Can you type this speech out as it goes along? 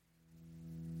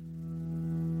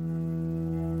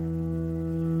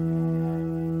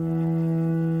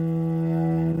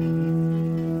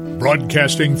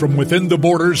Broadcasting from within the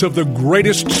borders of the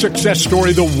greatest success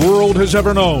story the world has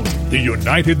ever known, the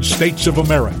United States of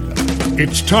America.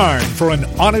 It's time for an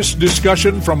honest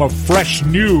discussion from a fresh,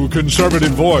 new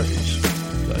conservative voice.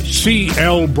 The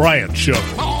C.L. Bryant Show.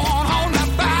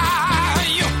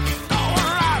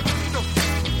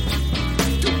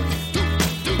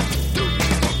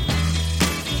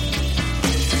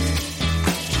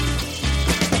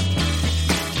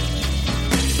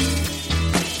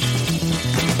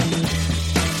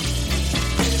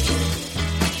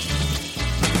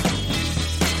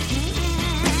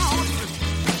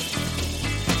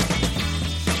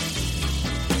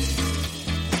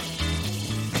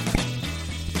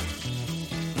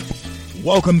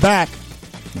 Welcome back.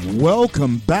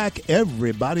 Welcome back,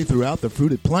 everybody, throughout the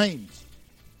fruited plains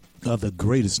of the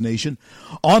greatest nation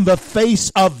on the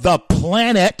face of the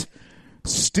planet.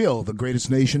 Still the greatest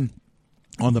nation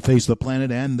on the face of the planet,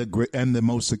 and the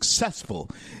most successful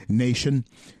nation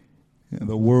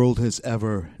the world has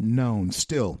ever known.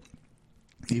 Still,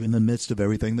 even in the midst of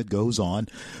everything that goes on,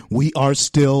 we are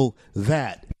still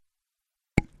that.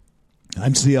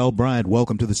 I'm C.L. Bryant.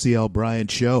 Welcome to the C.L. Bryant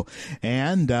Show.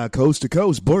 And coast to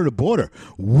coast, border to border,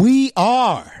 we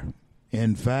are,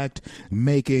 in fact,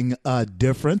 making a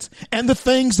difference. And the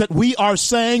things that we are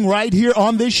saying right here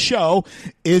on this show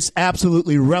is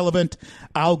absolutely relevant.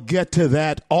 I'll get to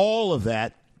that, all of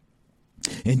that,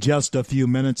 in just a few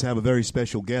minutes. Have a very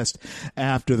special guest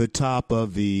after the top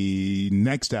of the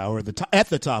next hour. At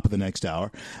the top of the next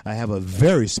hour, I have a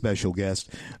very special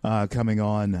guest coming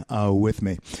on with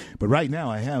me. But right now,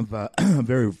 I have a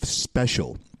very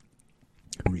special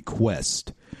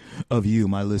request of you,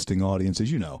 my listening audience.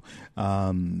 As you know,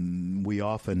 we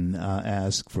often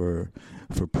ask for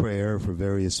prayer for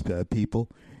various people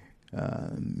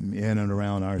in and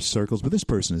around our circles, but this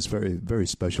person is very, very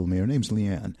special to me. Her name's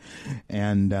Leanne,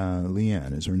 and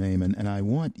Leanne is her name, and I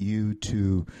want you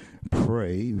to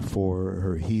pray for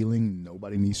her healing.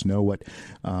 Nobody needs to know what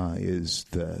is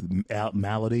the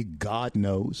malady. God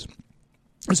knows.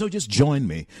 So just join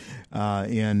me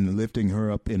in lifting her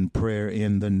up in prayer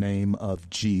in the name of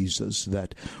Jesus,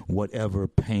 that whatever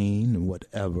pain,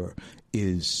 whatever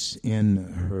is in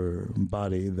her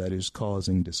body that is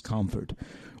causing discomfort,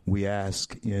 we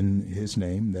ask in his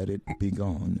name that it be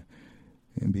gone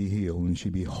and be healed, and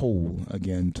she be whole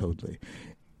again totally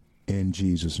in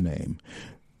Jesus' name.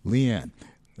 Leanne,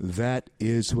 that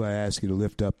is who I ask you to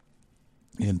lift up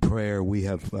in prayer. We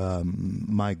have,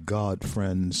 my God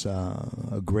friends,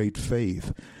 a great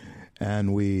faith,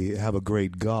 and we have a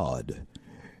great God.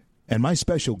 And my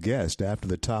special guest after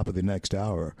the top of the next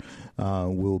hour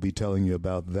will be telling you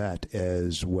about that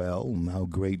as well, how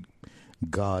great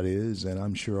God is, and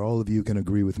I'm sure all of you can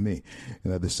agree with me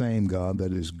that the same God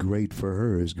that is great for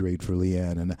her is great for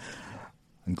Leanne. And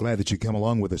I'm glad that you come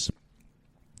along with us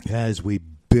as we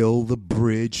build the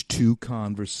bridge to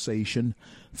conversation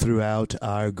throughout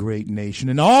our great nation.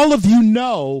 And all of you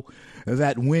know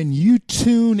that when you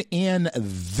tune in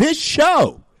this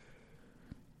show,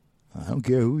 I don't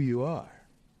care who you are,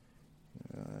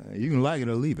 you can like it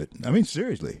or leave it. I mean,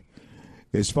 seriously.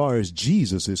 As far as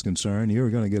Jesus is concerned, you're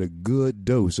going to get a good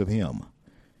dose of him.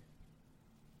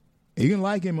 You can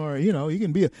like him, or, you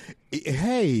can be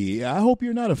hey, I hope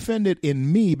you're not offended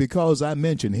in me because I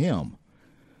mention him.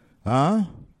 Huh?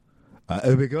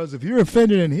 Because if you're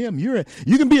offended in him, you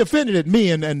can be offended at me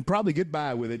and probably get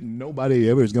by with it, and nobody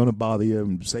ever is going to bother you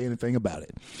and say anything about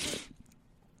it.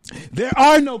 There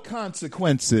are no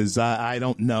consequences. I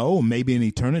don't know. Maybe in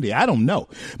eternity. I don't know.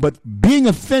 But being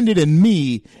offended in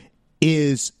me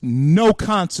is no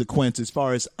consequence as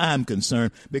far as I'm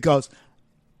concerned, because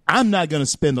I'm not going to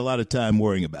spend a lot of time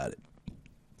worrying about it.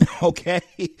 Okay?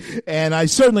 And I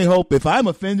certainly hope if I'm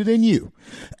offended in you,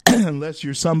 unless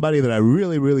you're somebody that I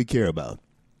really, really care about,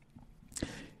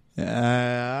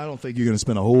 I don't think you're going to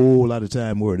spend a whole lot of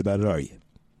time worried about it, are you?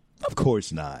 Of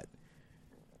course not.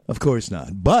 Of course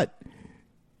not. But,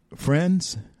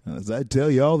 friends, as I tell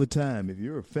you all the time, if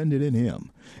you're offended in him,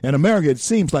 in America, it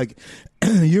seems like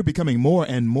you're becoming more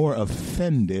and more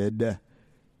offended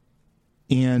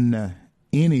in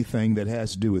anything that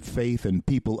has to do with faith and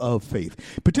people of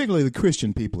faith, particularly the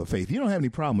Christian people of faith. You don't have any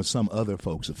problem with some other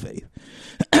folks of faith.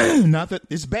 Not that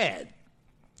it's bad.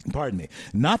 Pardon me.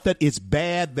 Not that it's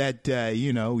bad that,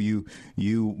 you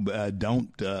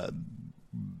don't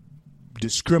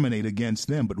discriminate against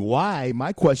them. But why?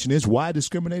 My question is, why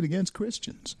discriminate against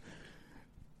Christians?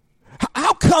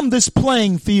 How come this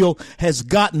playing field has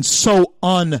gotten so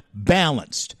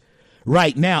unbalanced?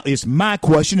 right now? It's my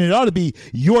question. It ought to be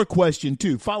your question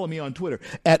too. Follow me on Twitter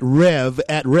at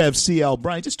RevCL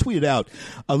Bryant. Just tweeted out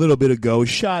a little bit ago, a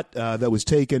shot that was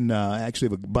taken actually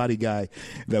of a body guy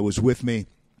that was with me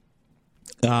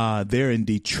there in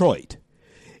Detroit.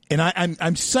 And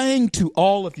I'm saying to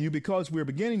all of you, because we're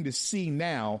beginning to see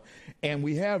now, and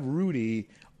we have Rudy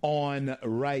on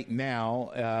right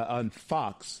now on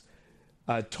Fox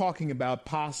talking about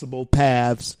possible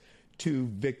paths to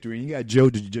victory. And you got Joe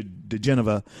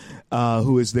DeGeneva,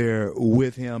 who is there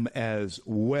with him as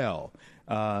well.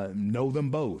 Know them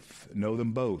both.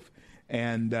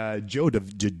 And Joe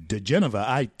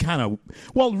DeGeneva,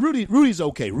 Rudy's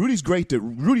okay. Rudy's great.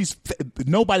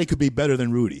 Nobody could be better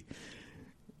than Rudy.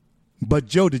 But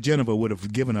Joe DeGeneva would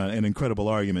have given an incredible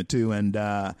argument too, and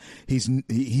he's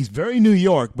very New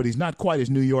York, but he's not quite as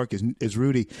New York as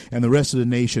Rudy, and the rest of the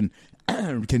nation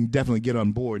can definitely get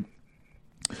on board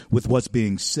with what's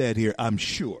being said here, I'm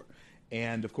sure.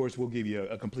 And, of course, we'll give you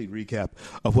a complete recap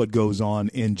of what goes on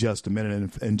in just a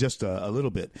minute and just a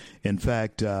little bit. In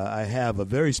fact, I have a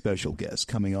very special guest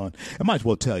coming on. I might as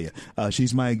well tell you.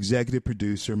 She's my executive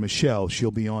producer, Michelle. She'll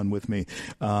be on with me.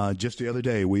 Just the other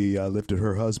day, we lifted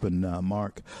her husband,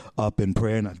 Mark, up in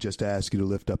prayer. And I've just asked you to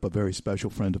lift up a very special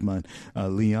friend of mine,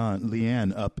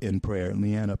 Leanne, up in prayer.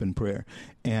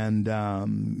 And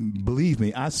believe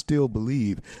me, I still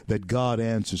believe that God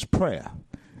answers prayer.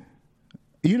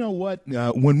 You know what?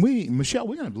 Michelle,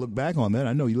 we're going to look back on that.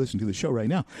 I know you listen to the show right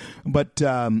now, but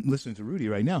listening to Rudy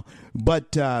right now.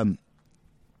 But we're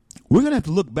going to have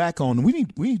to look back on. We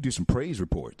need to do some praise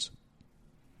reports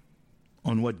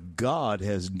on what God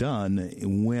has done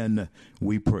when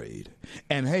we prayed.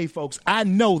 And hey, folks, I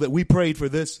know that we prayed for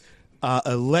this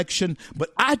election,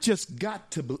 but I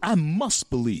must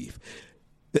believe.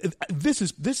 This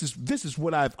is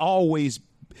what I've always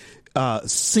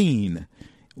seen.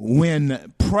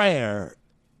 When prayers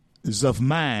of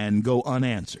mine go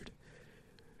unanswered.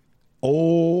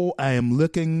 Oh, I am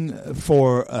looking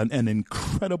for an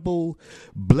incredible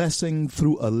blessing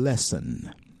through a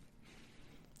lesson.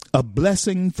 A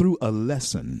blessing through a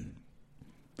lesson.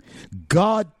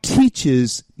 God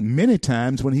teaches many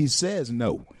times when he says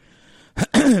no.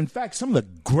 In fact, some of the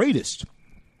greatest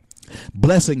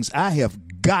blessings I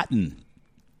have gotten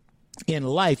in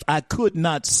life I could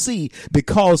not see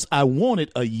because I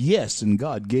wanted a yes and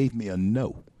God gave me a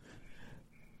no.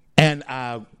 And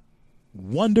I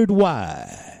wondered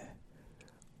why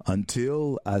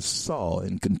until I saw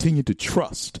and continued to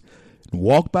trust and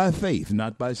walk by faith,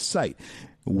 not by sight,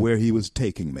 where he was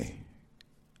taking me.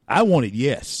 I wanted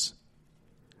yes.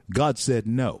 God said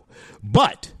no.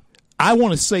 But I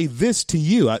want to say this to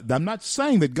you. I'm not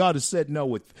saying that God has said no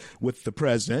with the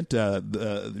president,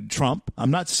 Trump.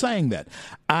 I'm not saying that.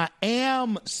 I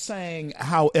am saying,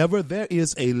 however, there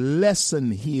is a lesson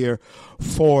here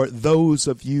for those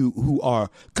of you who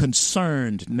are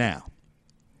concerned now.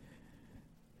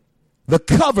 The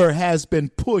cover has been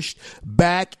pushed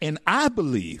back, and I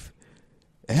believe,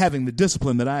 having the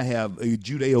discipline that I have, a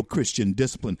Judeo-Christian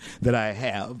discipline that I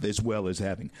have, as well as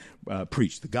having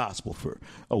preached the gospel for,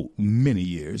 many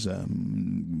years,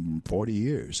 40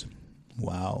 years.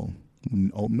 Wow.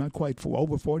 Not quite,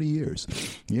 over 40 years.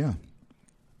 Yeah.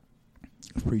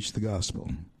 Preached the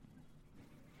gospel.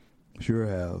 Sure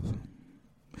have.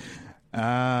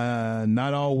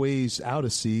 Not always out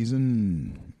of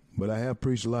season, but I have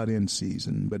preached a lot in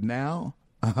season. But now,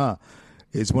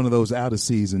 it's one of those out of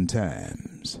season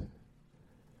times.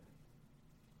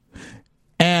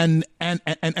 And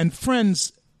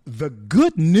friends, the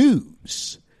good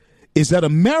news is that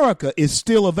America is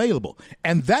still available.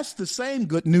 And that's the same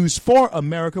good news for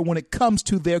America when it comes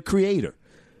to their creator.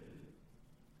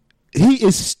 He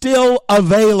is still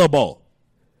available.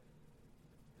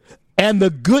 And the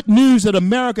good news that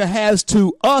America has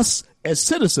to us as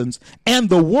citizens and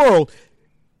the world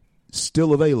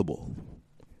still available.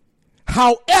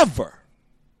 However,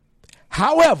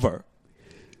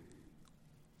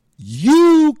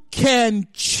 you can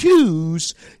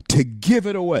choose to give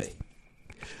it away.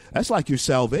 That's like your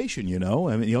salvation, you know.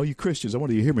 I mean, you Christians, I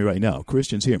want you to hear me right now.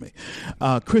 Christians, hear me.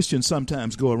 Christians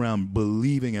sometimes go around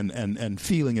believing and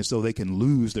feeling as though they can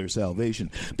lose their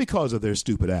salvation because of their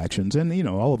stupid actions. And,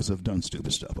 all of us have done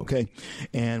stupid stuff, okay?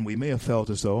 And we may have felt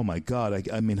as though, oh, my God,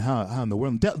 I mean, how in the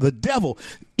world? The devil,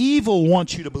 evil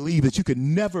wants you to believe that you could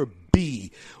never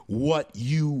be what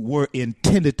you were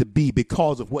intended to be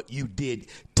because of what you did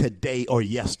today or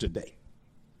yesterday.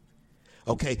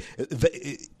 Okay,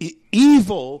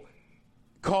 evil,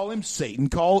 call him Satan,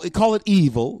 call it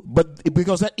evil, but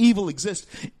because that evil exists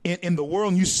in the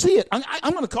world and you see it,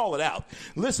 I'm going to call it out.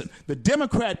 Listen, the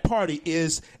Democrat Party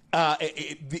is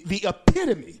the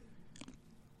epitome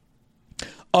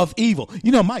of evil.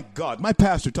 You know, my God, my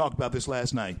pastor talked about this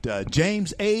last night.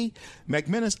 James A.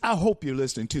 McManus, I hope you're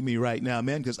listening to me right now,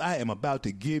 man, because I am about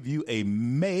to give you a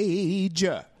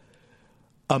major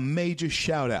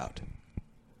shout out.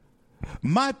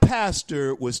 My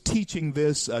pastor was teaching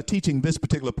this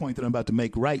particular point that I'm about to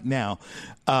make right now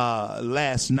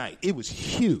last night. It was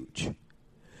huge.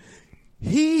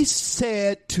 He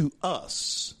said to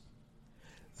us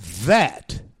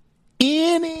that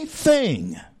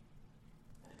anything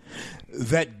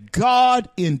that God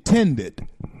intended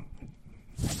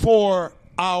for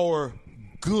our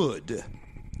good,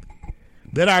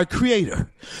 that our Creator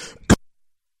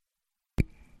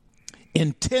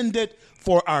intended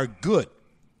for our good,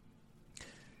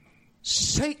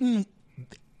 Satan,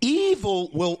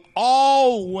 evil will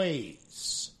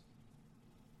always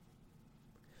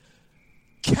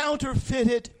counterfeit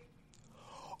it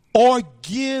or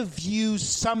give you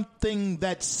something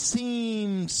that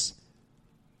seems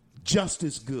just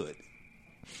as good.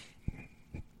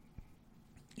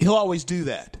 He'll always do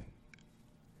that.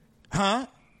 Huh?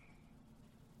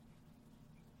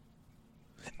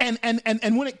 And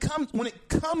when it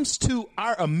comes to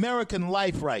our American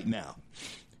life right now,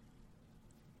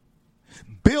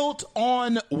 built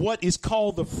on what is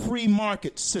called the free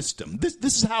market system.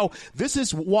 This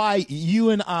is why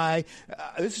you and I,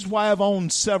 this is why I've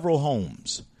owned several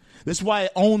homes. This is why I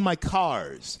own my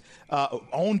cars,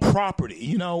 own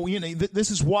property.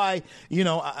 This is why,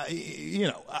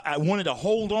 I wanted to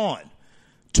hold on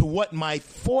to what my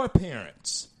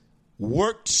foreparents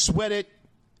worked, sweated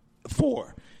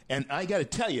for. And I got to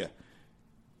tell you,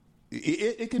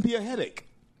 it can be a headache.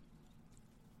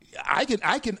 I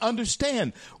can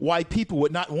understand why people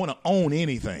would not want to own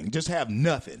anything, just have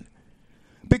nothing,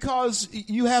 because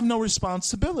you have no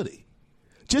responsibility.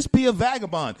 Just be a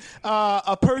vagabond.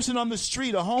 A person on the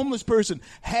street, a homeless person,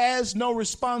 has no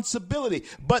responsibility.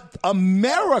 But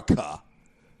America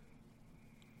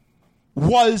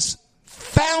was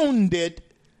founded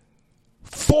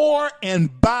for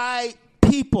and by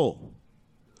people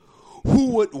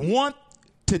who would want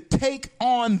to take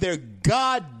on their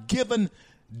God-given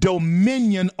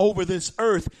dominion over this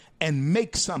earth and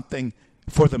make something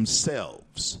for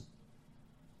themselves.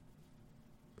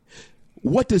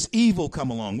 What does evil come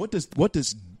along? What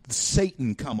does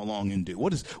Satan come along and do?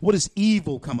 What does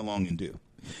evil come along and do?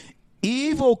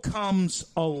 Evil comes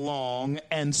along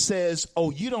and says, "Oh,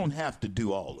 you don't have to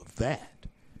do all of that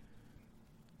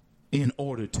in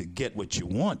order to get what you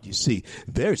want." You see,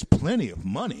 there's plenty of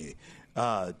money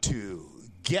to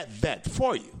get that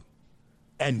for you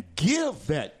and give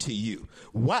that to you.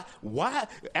 Why?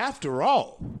 After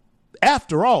all,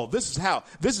 this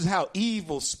is how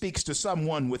evil speaks to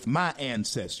someone with my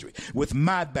ancestry, with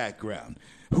my background,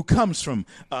 who comes from,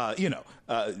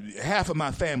 half of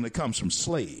my family comes from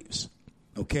slaves.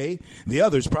 Okay, the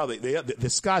others probably the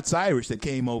Scots-Irish that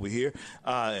came over here.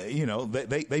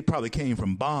 They probably came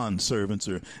from bond servants,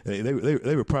 or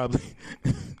they were probably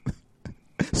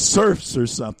serfs or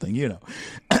something.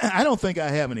 I don't think I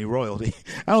have any royalty.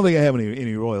 I don't think I have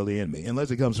any royalty in me,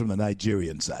 unless it comes from the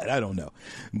Nigerian side. I don't know,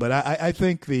 but I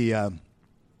think the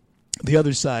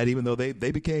other side, even though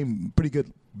they became pretty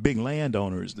good big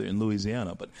landowners there in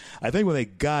Louisiana, but I think when they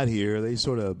got here, they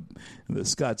sort of, the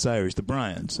Scots-Irish, the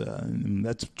Bryants,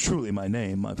 that's truly my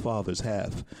name. My father's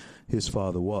half, his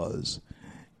father was,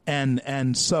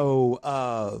 and so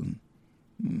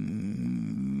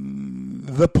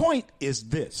the point is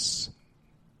this: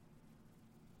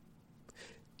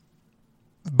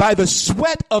 by the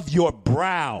sweat of your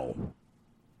brow,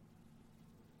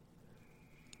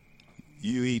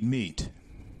 you eat meat.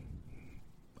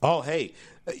 Oh, hey,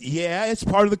 yeah, it's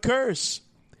part of the curse.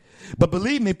 But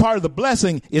believe me, part of the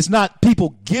blessing is not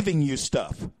people giving you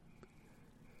stuff.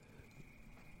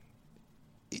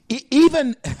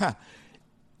 Even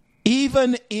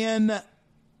in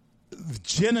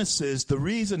Genesis, the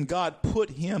reason God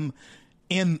put him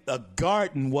in a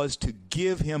garden was to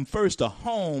give him first a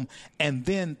home and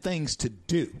then things to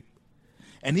do.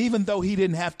 And even though he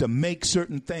didn't have to make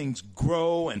certain things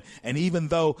grow, and even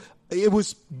though it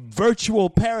was virtual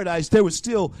paradise, there was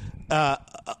still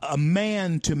a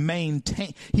man to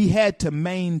maintain. He had to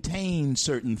maintain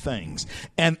certain things.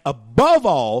 And above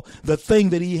all, the thing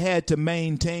that he had to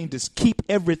maintain to keep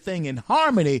everything in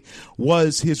harmony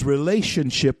was his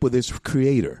relationship with his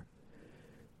Creator.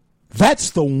 That's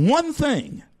the one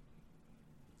thing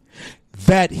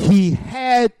that he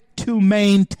had to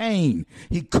maintain.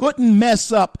 He couldn't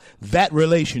mess up that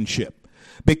relationship,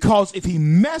 because if he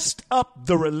messed up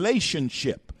the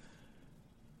relationship,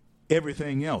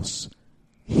 everything else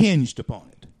hinged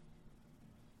upon it.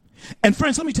 And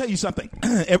friends, let me tell you something.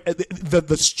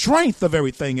 The strength of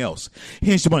everything else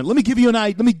hinged upon it. Let me give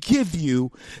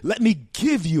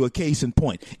you a case in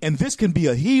point. And this can be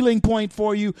a healing point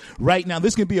for you right now.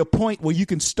 This can be a point where you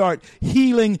can start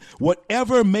healing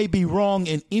whatever may be wrong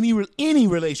in any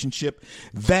relationship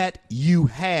that you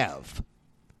have.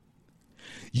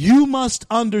 You must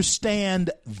understand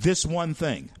this one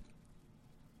thing,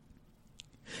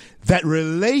 that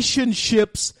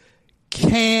relationships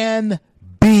can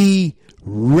be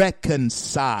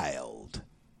reconciled.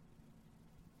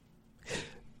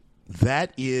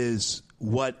 That is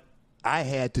what I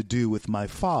had to do with my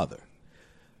father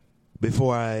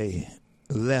before I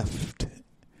left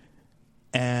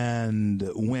and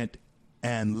went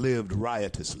and lived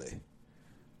riotously.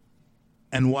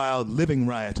 And while living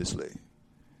riotously,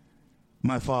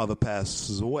 my father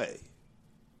passes away.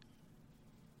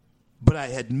 But I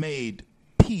had made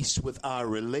peace with our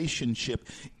relationship,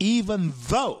 even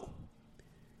though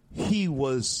he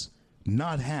was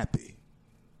not happy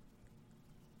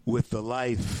with the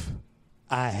life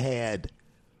I had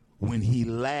when he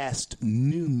last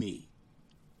knew me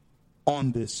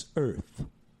on this earth.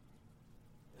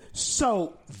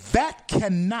 So that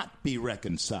cannot be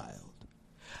reconciled.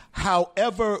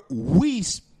 However, we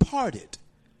parted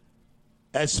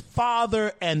as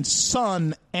father and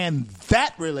son, and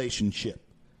that relationship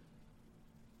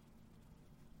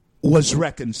was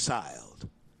reconciled.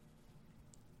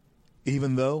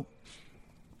 Even though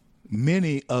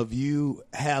many of you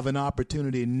have an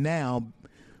opportunity now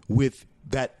with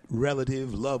that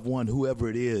relative, loved one, whoever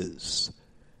it is,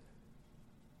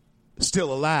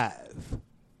 still alive.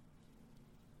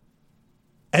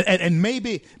 And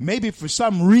maybe for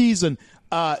some reason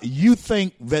you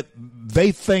think that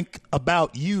they think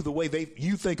about you the way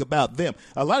you think about them.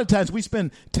 A lot of times we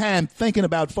spend time thinking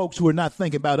about folks who are not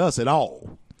thinking about us at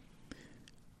all.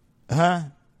 Huh?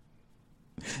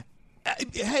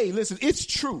 Hey, listen, it's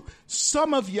true.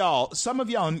 Some of y'all,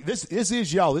 this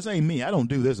is y'all. This ain't me. I don't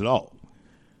do this at all.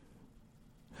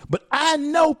 But I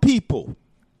know people,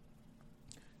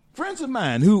 friends of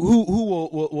mine, who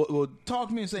will talk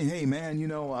to me and say, "Hey, man, you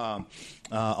know,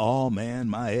 oh man,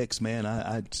 my ex, man,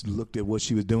 I looked at what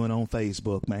she was doing on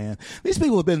Facebook, man. These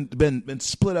people have been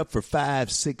split up for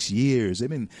 5-6 years.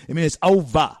 It's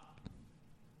over."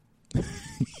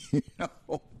 You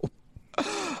know?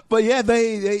 But yeah,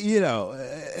 they you know,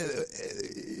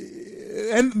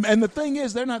 and the thing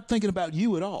is, they're not thinking about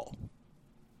you at all.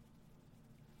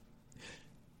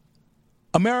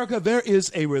 America, there is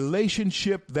a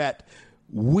relationship that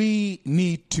we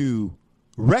need to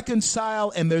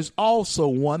reconcile, and there's also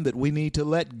one that we need to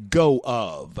let go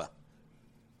of.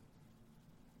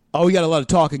 Oh, we got a lot of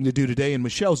talking to do today, and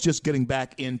Michelle's just getting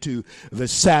back into the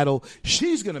saddle.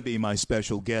 She's going to be my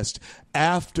special guest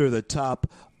after the top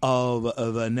of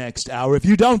the next hour. If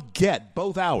you don't get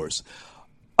both hours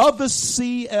of the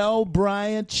C.L.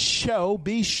 Bryant Show,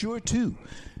 be sure to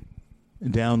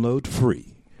download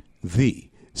free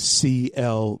the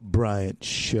C.L. Bryant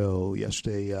Show.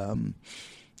 Yesterday, or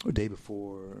day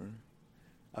before,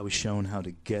 I was shown how to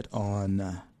get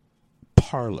on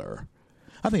Parler.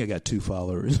 I think I got 2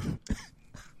 followers.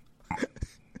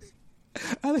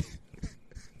 I think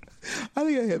I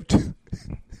have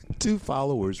two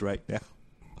followers right now.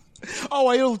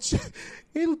 Oh, it'll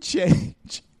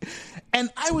change.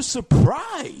 And I was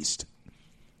surprised,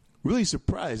 really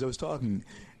surprised. I was talking.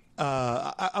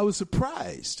 I was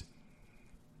surprised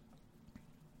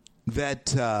that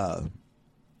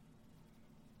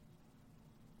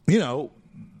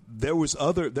there was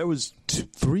 4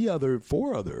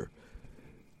 other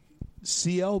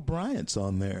C.L. Bryants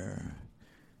on there.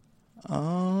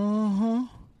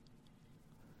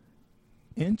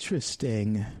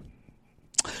 Interesting.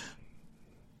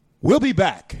 We'll be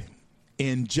back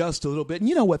in just a little bit. And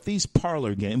you know what? These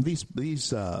parlor games,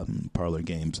 these parlor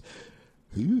games.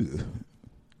 I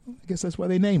guess that's why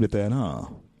they named it that, huh?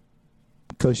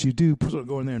 Because you do sort of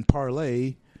go in there and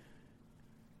parlay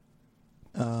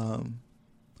a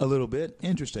little bit.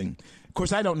 Interesting. Of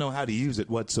course, I don't know how to use it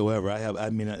whatsoever.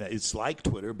 It's like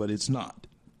Twitter, but it's not.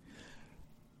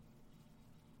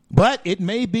 But it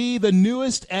may be the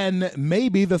newest and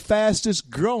maybe the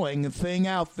fastest growing thing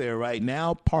out there right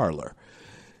now, Parler.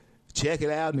 Check it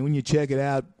out, and when you check it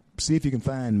out, see if you can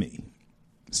find me,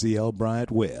 C.L.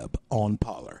 Bryant Webb, on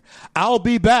Parler. I'll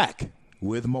be back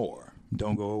with more.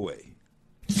 Don't go away.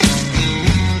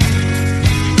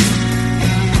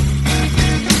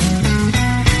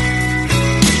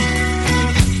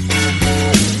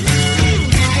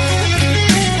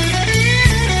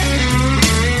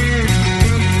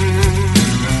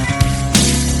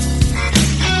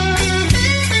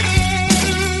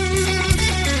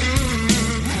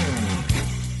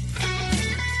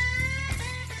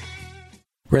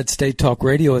 Red State Talk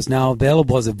Radio is now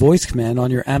available as a voice command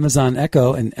on your Amazon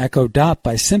Echo and Echo Dot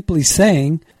by simply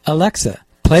saying, Alexa,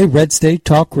 play Red State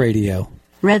Talk Radio.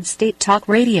 Red State Talk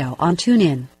Radio on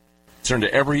TuneIn. Concern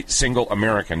to every single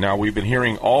American. Now, we've been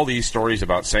hearing all these stories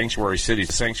about sanctuary cities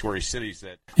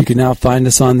that... You can now find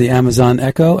us on the Amazon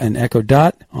Echo and Echo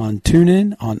Dot, on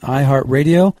TuneIn, on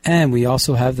iHeartRadio, and we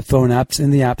also have the phone apps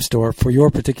in the App Store for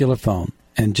your particular phone.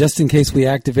 And just in case we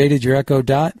activated your Echo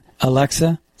Dot,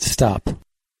 Alexa, stop.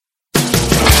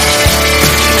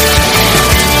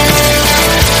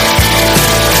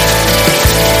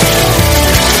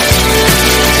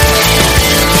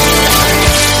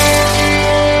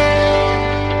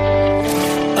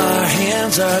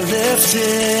 Are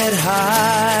lifted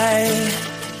high.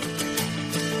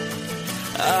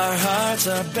 Our hearts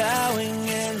are bowing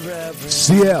in reverence.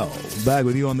 CL, back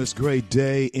with you on this great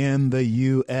day in the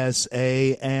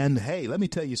USA. And hey, let me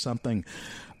tell you something.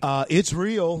 It's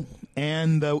real,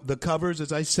 and the covers,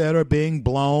 as I said, are being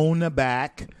blown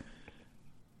back.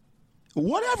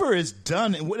 Whatever is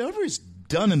done in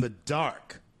the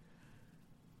dark,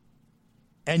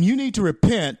 and you need to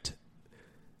repent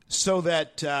so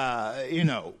that,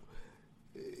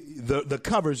 the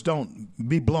covers don't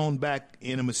be blown back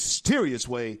in a mysterious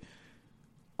way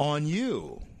on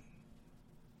you.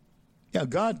 Yeah,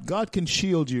 God can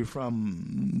shield you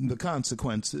from the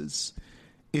consequences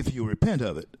if you repent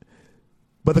of it.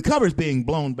 But the cover's being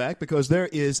blown back because there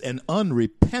is an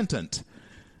unrepentant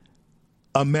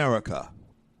America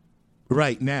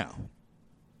right now.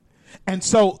 And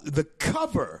so the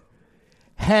cover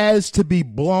has to be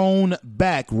blown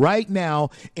back. Right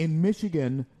now in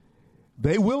Michigan,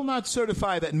 they will not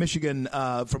certify that Michigan,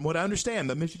 from what I understand,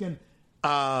 the Michigan,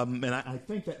 and I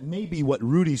think that may be what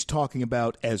Rudy's talking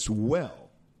about as well,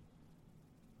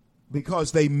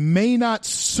 because they may not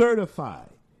certify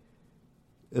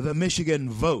the Michigan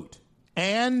vote.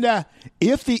 And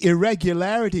if the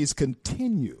irregularities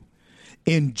continue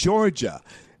in Georgia,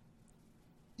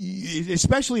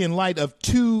 especially in light of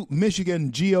two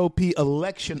Michigan GOP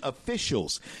election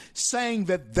officials saying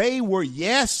that they were,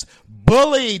 yes,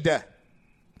 bullied.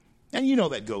 And you know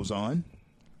that goes on.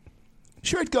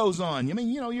 Sure, it goes on. I mean,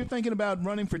 you're thinking about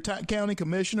running for county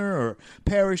commissioner or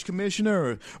parish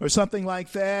commissioner or something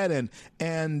like that.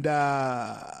 And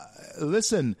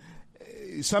listen,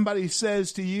 somebody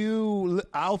says to you,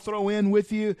 I'll throw in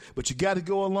with you, but you got to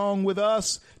go along with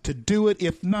us to do it.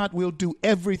 If not, we'll do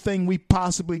everything we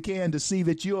possibly can to see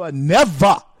that you are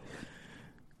never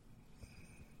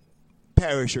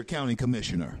parish or county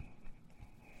commissioner.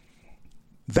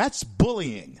 That's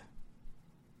bullying.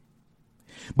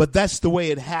 But that's the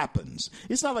way it happens.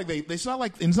 It's not like they do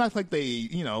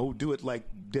it like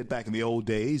did back in the old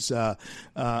days. Hey,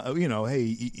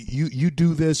 you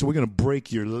do this, or we're going to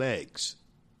break your legs.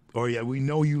 Or, yeah, we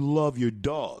know you love your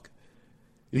dog.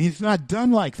 It's not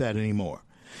done like that anymore.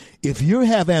 If you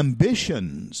have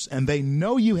ambitions, and they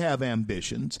know you have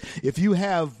ambitions, if you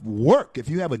have work, if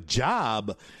you have a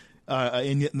job,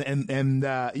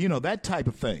 that type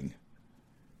of thing,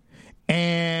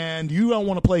 and you don't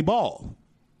want to play ball.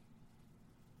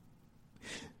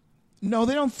 No,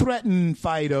 they don't threaten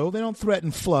Fido. They don't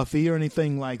threaten Fluffy or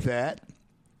anything like that.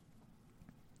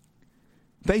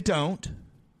 They don't.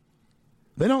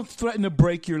 They don't threaten to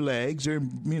break your legs or,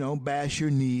 bash your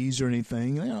knees or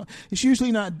anything. It's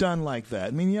usually not done like that.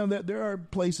 I mean, there are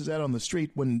places out on the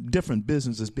street when different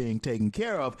business is being taken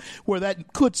care of where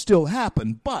that could still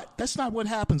happen, but that's not what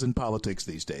happens in politics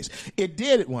these days. It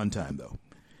did at one time, though.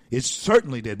 It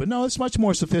certainly did. But no, it's much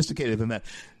more sophisticated than that.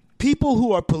 People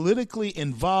who are politically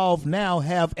involved now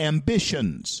have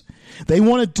ambitions. They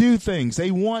want to do things.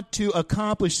 They want to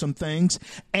accomplish some things.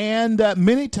 And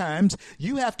many times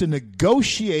you have to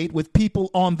negotiate with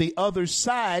people on the other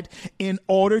side in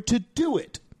order to do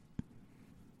it.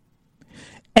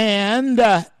 And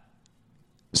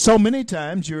so many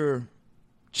times you're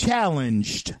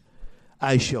challenged,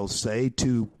 I shall say,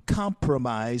 to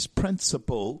compromise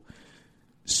principle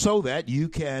so that you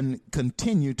can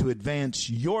continue to advance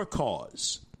your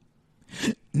cause.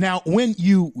 Now, when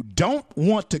you don't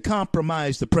want to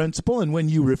compromise the principle and when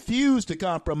you refuse to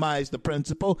compromise the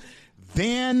principle,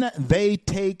 then they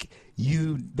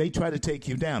try to take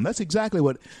you down. That's exactly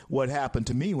what happened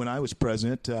to me when I was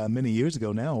president many years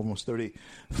ago now, almost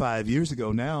 35 years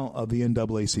ago now, of the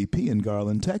NAACP in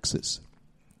Garland, Texas.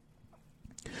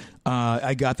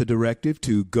 I got the directive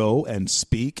to go and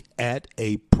speak at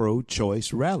a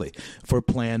pro-choice rally for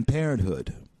Planned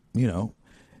Parenthood.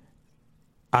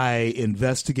 I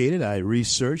investigated, I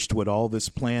researched what all this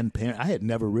Planned Parenthood, I had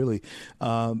never really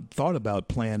thought about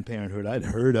Planned Parenthood. I'd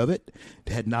heard of it,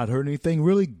 had not heard anything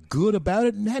really good about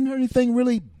it, and hadn't heard anything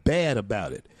really bad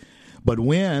about it. But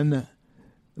when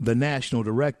the national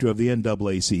director of the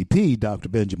NAACP, Dr.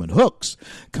 Benjamin Hooks,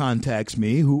 contacts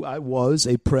me, who I was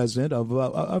a president of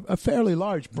a fairly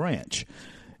large branch.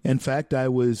 In fact, I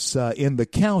was in the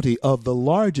county of the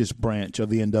largest branch of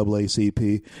the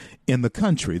NAACP in the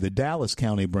country, the Dallas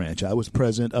County branch. I was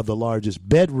president of the largest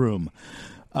bedroom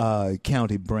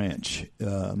county branch,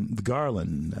 the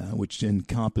Garland, which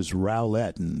encompassed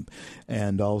Rowlett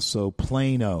and also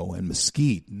Plano and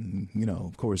Mesquite, and,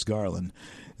 of course, Garland,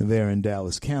 there in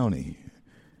Dallas County.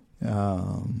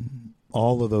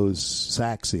 All of those,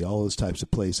 Saxe, all those types of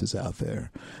places out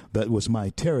there. That was my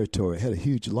territory. I had a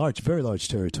very large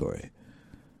territory.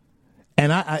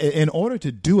 And I, in order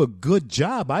to do a good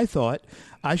job, I thought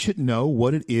I should know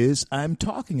what it is I'm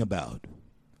talking about.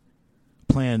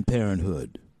 Planned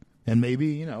Parenthood. And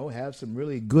maybe, have some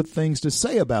really good things to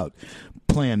say about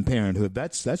Planned Parenthood.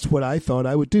 That's what I thought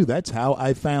I would do. That's how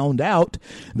I found out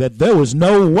that there was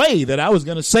no way that I was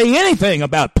going to say anything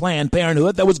about Planned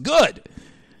Parenthood that was good.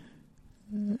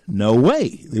 No way.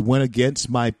 It went against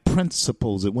my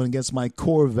principles. It went against my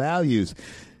core values.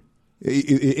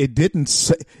 It didn't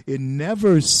say, it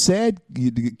never said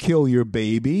you kill your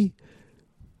baby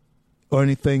or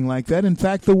anything like that. In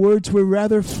fact, the words were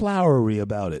rather flowery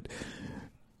about it.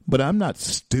 But I'm not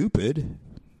stupid.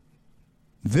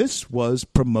 This was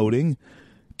promoting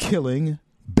killing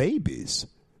babies.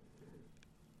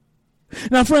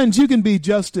 Now, friends, you can be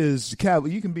just as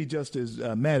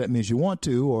mad at me as you want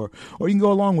to, or you can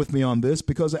go along with me on this,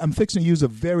 because I'm fixing to use a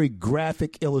very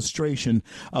graphic illustration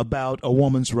about a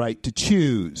woman's right to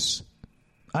choose.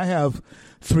 I have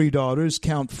 3 daughters,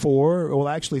 count 4, well,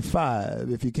 actually 5,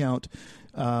 if you count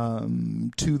 2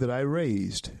 that I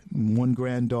raised, 1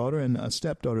 granddaughter and a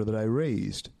stepdaughter that I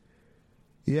raised.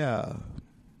 Yeah.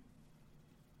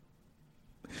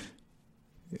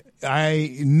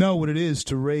 I know what it is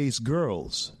to raise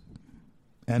girls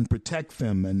and protect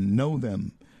them and know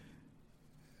them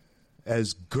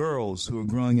as girls who are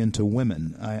growing into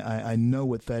women. I know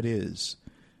what that is.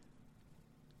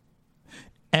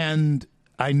 And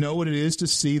I know what it is to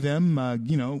see them,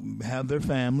 have their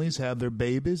families, have their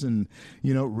babies, and,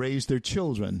 raise their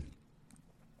children.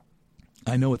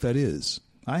 I know what that is.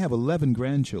 I have 11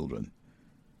 grandchildren.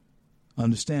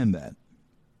 Understand that.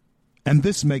 And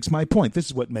this makes my point. This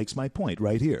is what makes my point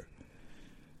right here.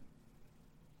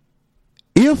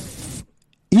 If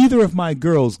either of my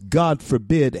girls, God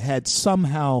forbid, had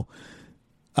somehow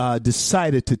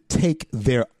decided to take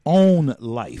their own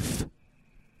life,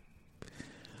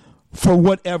 for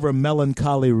whatever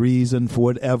melancholy reason, for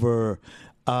whatever,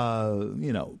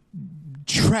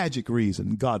 tragic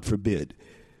reason, God forbid,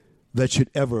 that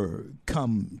should ever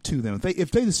come to them,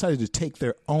 if they decided to take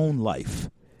their own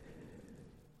life,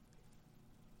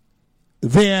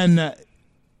 then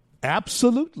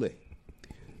absolutely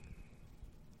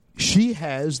she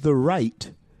has the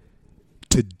right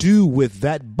to do with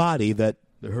that body that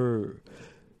her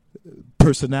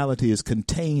personality is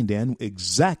contained in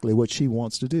exactly what she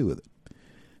wants to do with it.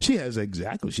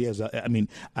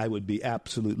 I would be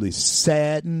absolutely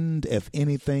saddened if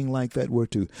anything like that were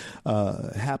to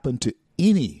happen to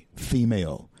any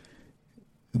female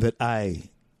that I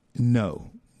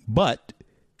know. But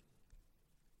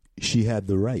she had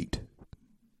the right.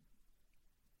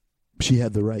 She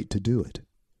had the right to do it.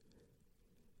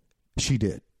 She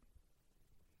did.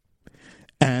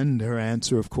 And her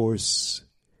answer, of course,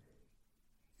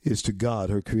 is to God,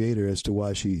 her creator, as to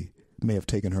why she may have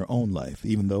taken her own life,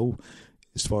 even though,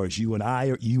 as far as you and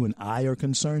I are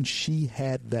concerned, she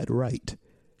had that right.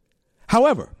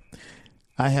 However,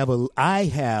 I have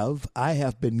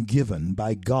been given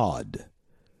by God.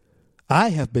 I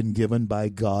have been given by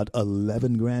God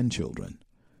 11 grandchildren,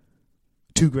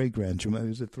 2 great grandchildren.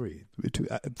 Is it 3? 2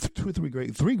 or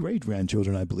 3 great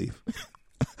grandchildren, I believe.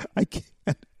 I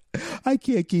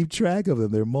can't keep track of them.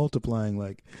 They're multiplying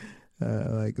like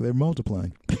they're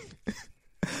multiplying.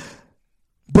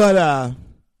 But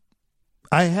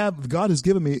God has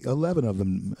given me 11 of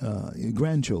them,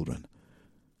 grandchildren.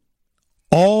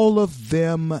 All of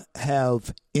them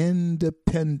have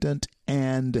independent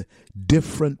and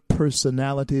different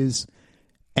personalities,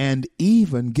 and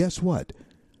even, guess what?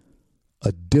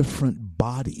 A different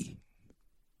body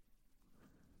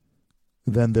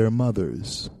than their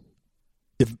mothers.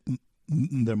 If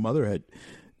their mother had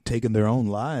taken their own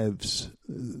lives,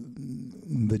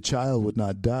 the child would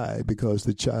not die, because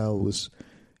the child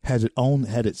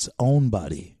had its own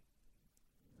body.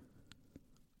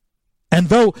 And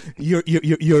though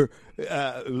your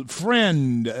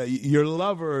friend, your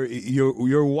lover,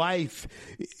 your wife,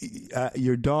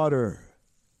 your daughter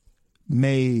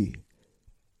may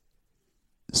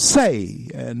say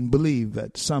and believe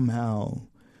that somehow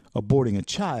aborting a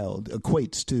child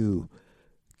equates to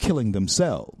killing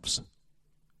themselves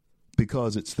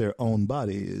because it's their own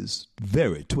body, is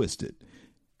very twisted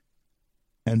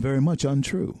and very much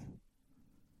untrue.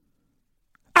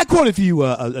 I quoted for you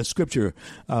a scripture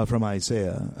from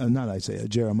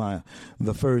Jeremiah.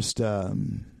 The first,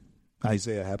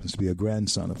 Isaiah happens to be a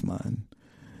grandson of mine.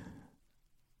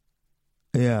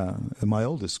 Yeah, my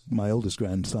oldest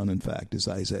grandson, in fact, is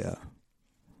Isaiah.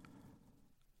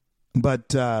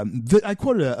 But I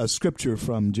quoted a scripture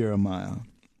from Jeremiah.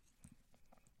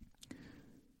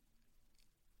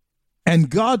 And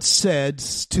God said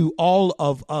to all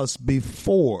of us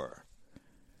before,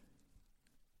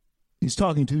 he's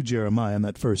talking to Jeremiah in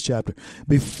that first chapter,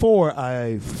 before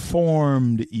I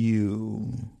formed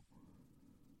you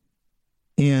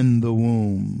in the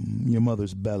womb, your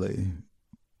mother's belly,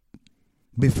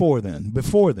 before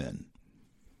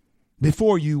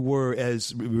you were,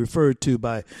 as referred to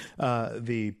by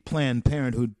the Planned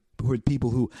Parenthood, who were people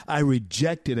who I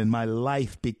rejected, and my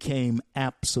life became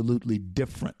absolutely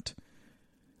different.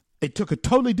 It took a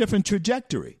totally different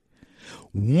trajectory.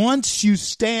 Once you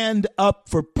stand up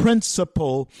for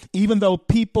principle, even though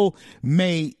people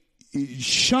may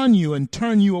shun you and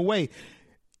turn you away,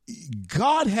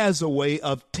 God has a way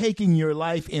of taking your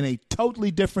life in a totally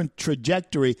different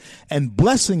trajectory and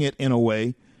blessing it in a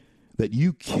way that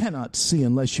you cannot see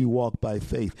unless you walk by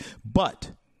faith.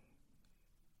 But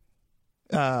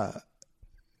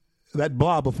that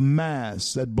blob of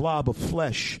mass, that blob of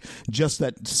flesh, just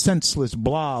that senseless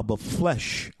blob of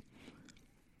flesh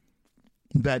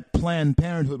that Planned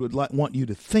Parenthood would want you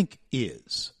to think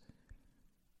is.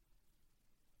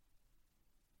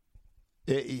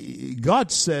 God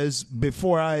says,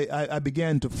 before I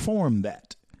began to form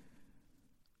that,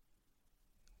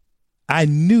 I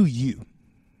knew you.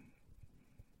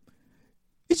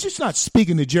 It's just not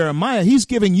speaking to Jeremiah. He's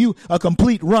giving you a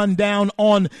complete rundown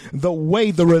on the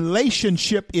way the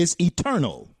relationship is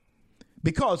eternal.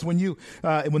 Because when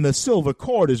the silver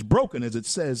cord is broken, as it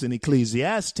says in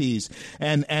Ecclesiastes,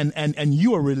 and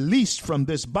you are released from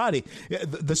this body,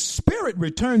 the spirit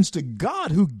returns to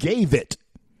God who gave it,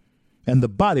 and the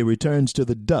body returns to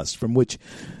the dust from which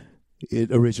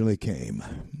it originally came.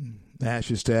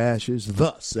 Ashes to ashes,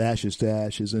 thus ashes to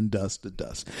ashes, and dust to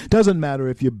dust. Doesn't matter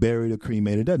if you're buried or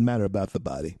cremated. Doesn't matter about the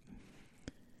body.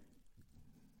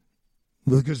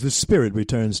 Because the spirit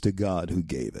returns to God who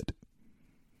gave it.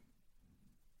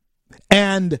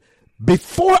 And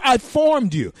before I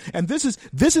formed you, and this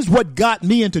is what got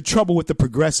me into trouble with the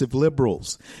progressive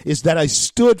liberals, is that I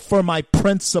stood for my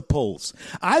principles.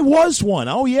 I was one.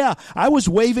 Oh yeah, I was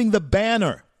waving the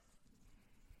banner.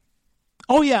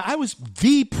 Oh yeah, I was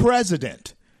the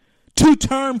president,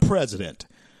 two-term president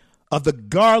of the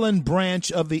Garland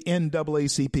branch of the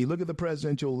NAACP. Look at the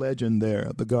presidential legend there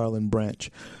of the Garland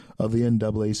branch of the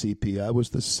NAACP. I was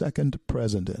the second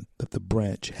president that the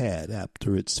branch had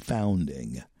after its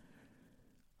founding.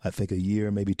 I think a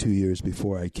year, maybe 2 years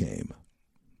before I came.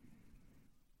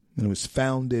 And it was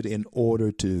founded in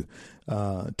order to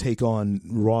take on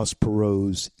Ross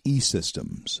Perot's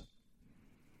E-Systems.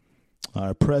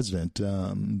 Our president,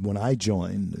 when I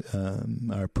joined,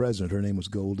 our president, her name was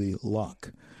Goldie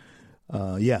Locke.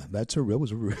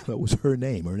 That was her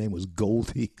name. Her name was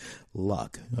Goldie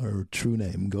Locke, her true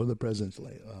name. Go to the president's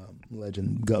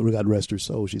legend. God rest her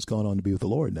soul. She's gone on to be with the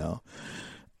Lord now.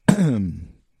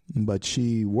 But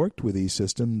she worked with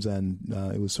E-Systems, and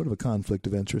it was sort of a conflict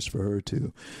of interest for her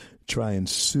to try and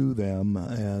sue them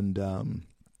and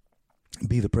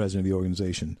be the president of the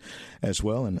organization as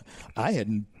well. And I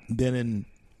hadn't been in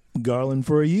Garland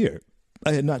for a year.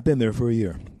 I had not been there for a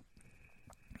year.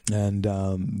 And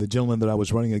the gentleman that I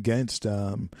was running against,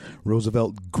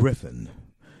 Roosevelt Griffin,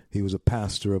 he was a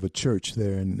pastor of a church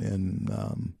there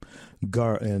in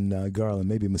Garland,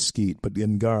 maybe Mesquite, but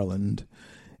in Garland.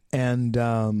 And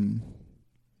a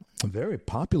very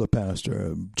popular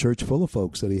pastor, a church full of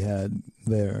folks that he had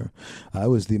there. I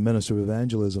was the minister of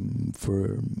evangelism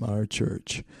for our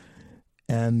church.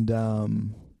 And,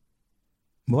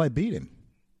 I beat him.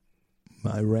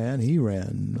 I ran, he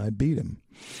ran, I beat him.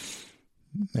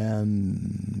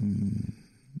 And,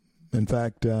 in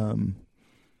fact,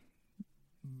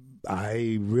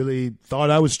 I really thought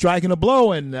I was striking a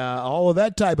blow and all of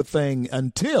that type of thing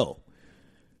until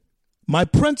my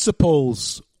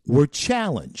principles were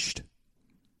challenged.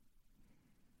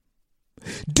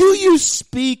 Do you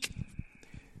speak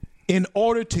in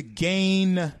order to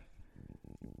gain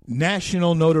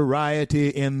national notoriety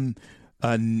in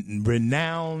a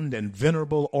renowned and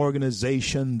venerable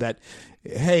organization that,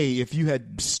 hey, if you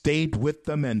had stayed with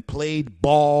them and played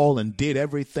ball and did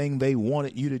everything they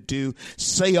wanted you to do,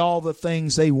 say all the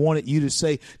things they wanted you to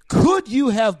say, could you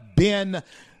have been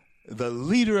the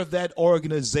leader of that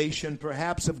organization,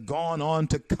 perhaps have gone on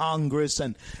to Congress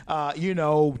and,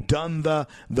 done the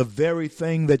very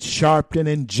thing that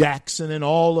Sharpton and Jackson and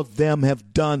all of them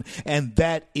have done, and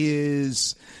that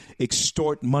is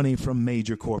extort money from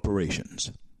major corporations?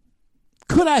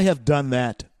 Could I have done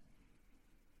that?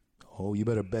 Oh, you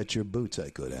better bet your boots I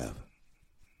could have.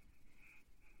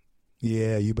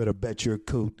 Yeah, you better bet your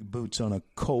boots on a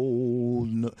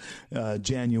cold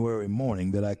January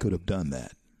morning that I could have done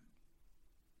that.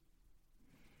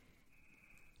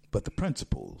 But the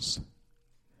principles,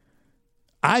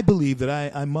 I believe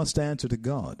that I must answer to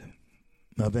God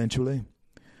eventually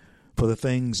for the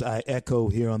things I echo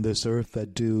here on this earth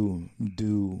that do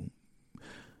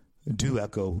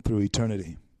echo through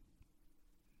eternity.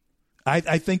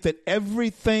 I think that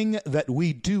everything that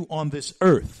we do on this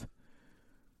earth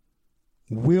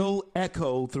will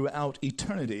echo throughout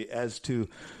eternity as to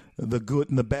the good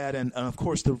and the bad, and of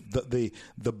course the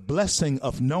blessing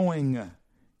of knowing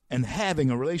and having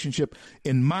a relationship,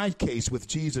 in my case, with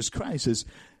Jesus Christ is,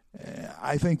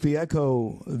 I think the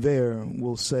echo there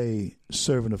will say,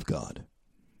 servant of God.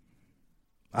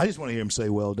 I just want to hear him say,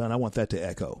 well done. I want that to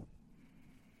echo.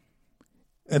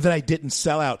 And that I didn't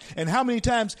sell out. And how many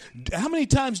times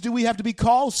do we have to be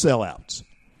called sellouts?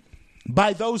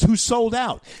 By those who sold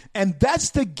out. And that's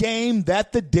the game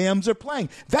that the Dems are playing.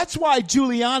 That's why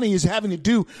Giuliani is having to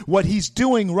do what he's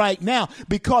doing right now,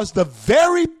 because the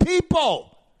very people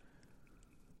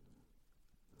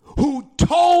who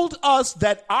told us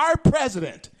that our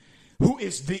president, who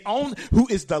is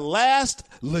the last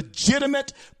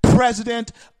legitimate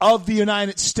president of the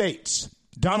United States,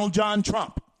 Donald John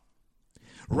Trump.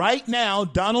 Right now,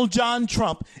 Donald John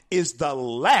Trump is the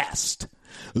last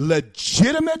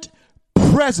legitimate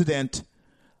president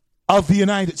of the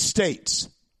United States.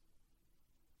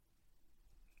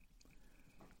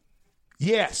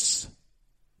 Yes.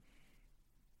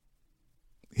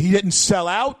 He didn't sell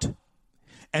out.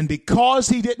 And because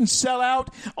he didn't sell out,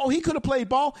 he could have played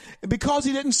ball. Because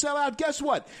he didn't sell out, guess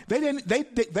what?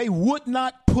 They would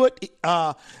not put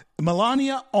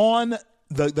Melania on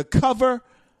the cover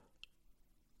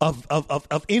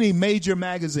of any major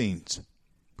magazines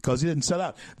because he didn't sell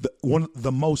out.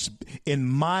 The most, in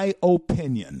my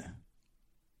opinion,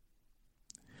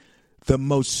 the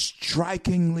most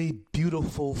strikingly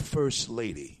beautiful first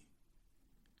lady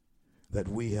that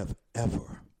we have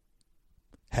ever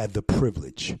had the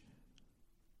privilege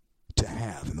to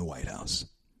have in the White House.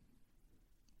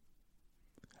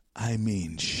 I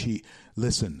mean,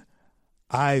 listen,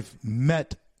 I've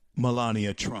met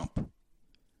Melania Trump.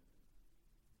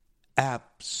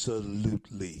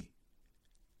 Absolutely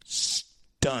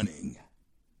stunning.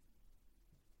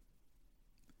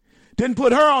 Didn't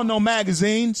put her on no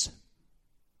magazines.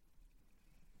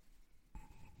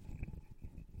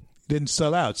 Didn't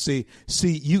sell out. See,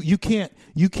 you can't.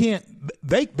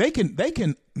 They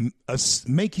can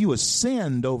make you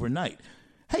ascend overnight.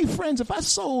 Hey, friends, if I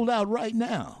sold out right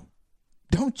now,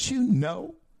 don't you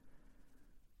know?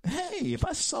 Hey, if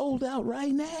I sold out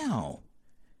right now,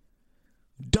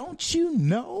 don't you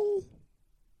know?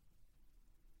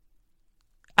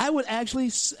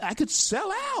 I could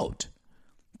sell out,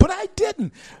 but I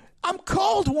didn't. I'm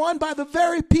called one by the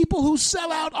very people who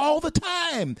sell out all the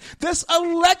time. This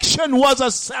election was a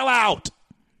sellout.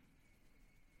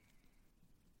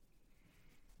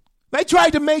 They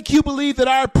tried to make you believe that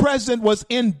our president was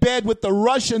in bed with the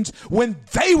Russians when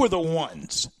they were the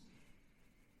ones.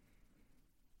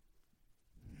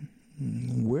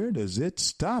 Where does it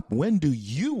stop? When do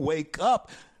you wake up?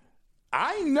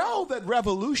 I know that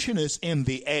revolution is in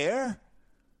the air.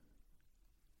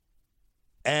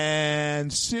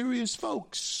 And serious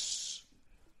folks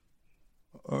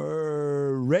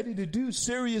are ready to do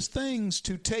serious things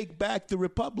to take back the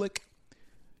republic.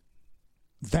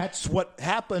 That's what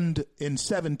happened in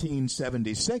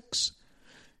 1776.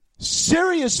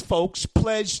 Serious folks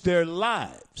pledged their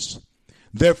lives,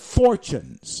 their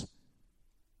fortunes,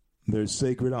 their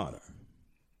sacred honor.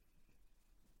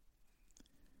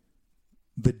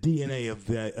 The DNA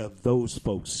of those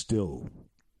folks still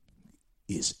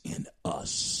is in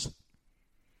us.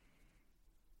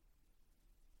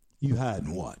 You hide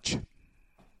and watch.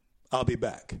 I'll be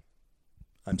back.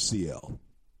 I'm CL.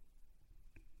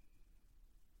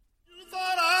 You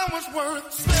thought I was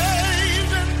worth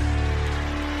saving,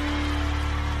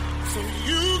 so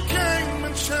you came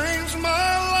and changed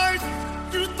my life.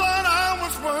 You thought I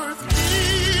was worth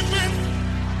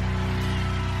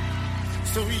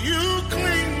you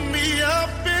cleaned me up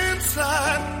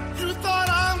inside. You thought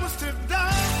I was to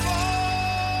die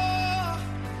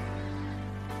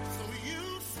for. So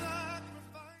you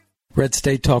sacrificed. Red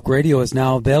State Talk Radio is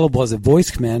now available as a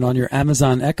voice command on your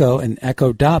Amazon Echo and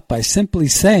Echo Dot by simply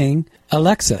saying,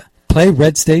 Alexa, play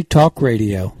Red State Talk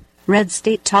Radio. Red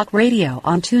State Talk Radio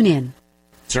on TuneIn.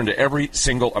 Concern to every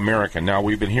single American. Now,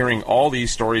 we've been hearing all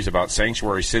these stories about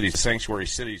sanctuary cities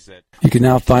that... You can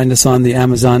now find us on the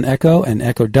Amazon Echo and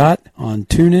Echo Dot, on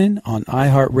TuneIn, on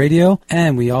iHeartRadio,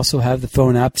 and we also have the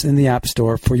phone apps in the App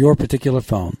Store for your particular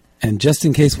phone. And just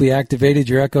in case we activated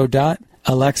your Echo Dot,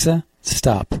 Alexa,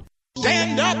 stop.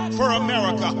 Stand up for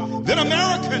America. Then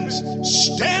Americans,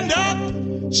 stand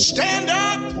up, stand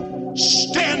up,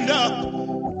 stand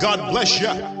up. God bless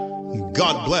you.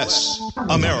 God bless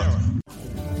America.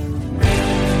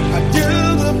 I do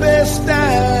the best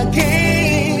I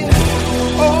can,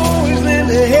 always lend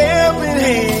a helping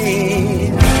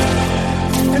hand,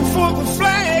 and for the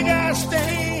flag I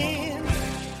stand.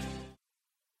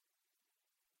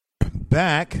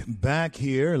 Back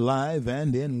here, live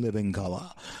and in living color.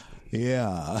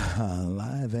 Yeah,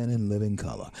 live and in living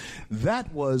color.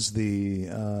 That was the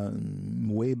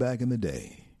way back in the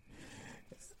day.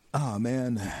 Oh,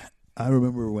 man, I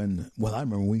remember when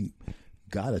we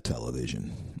got a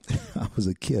television. I was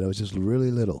a kid. I was just really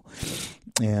little.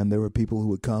 And there were people who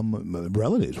would come,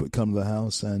 relatives would come to the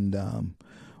house and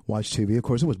watch TV. Of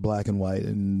course, it was black and white,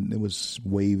 and it was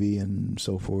wavy and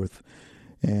so forth.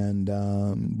 And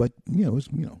but it was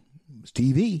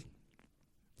TV.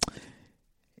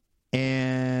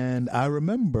 And I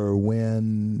remember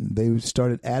when they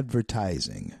started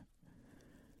advertising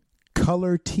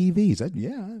color TVs.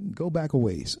 Go back a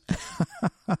ways.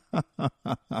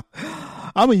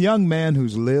 I'm a young man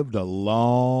who's lived a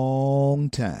long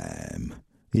time.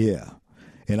 Yeah.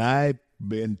 And I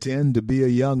intend to be a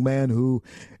young man who,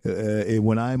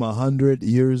 when I'm 100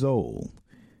 years old,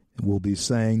 will be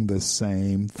saying the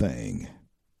same thing.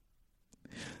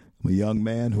 I'm a young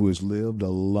man who has lived a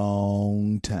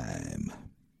long time.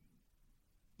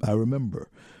 I remember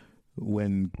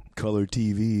when color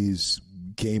TVs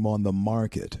came on the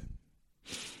market.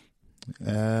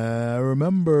 I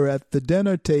remember at the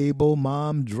dinner table,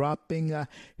 Mom dropping a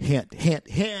hint.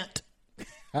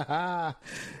 Wow,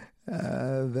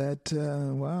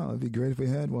 it'd be great if we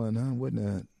had one, huh?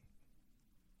 Wouldn't it,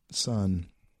 son?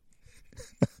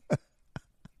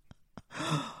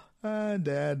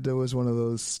 Dad was one of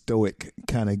those stoic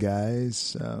kind of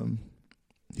guys.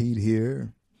 He'd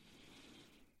hear.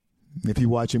 If you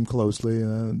watch him closely,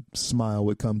 a smile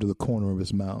would come to the corner of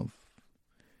his mouth.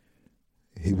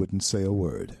 He wouldn't say a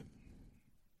word.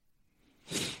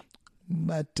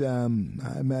 But I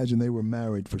imagine they were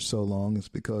married for so long, it's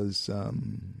because it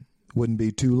wouldn't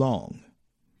be too long.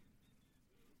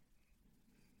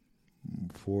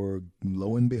 For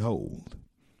lo and behold,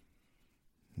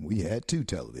 we had two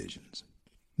televisions.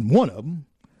 One of them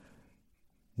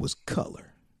was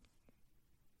color.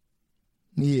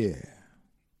 Yeah.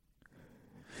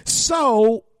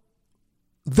 So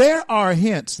there are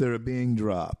hints that are being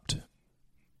dropped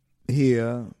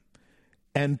here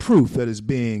and proof that is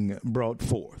being brought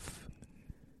forth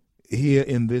here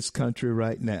in this country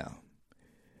right now.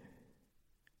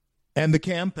 And the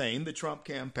campaign, the Trump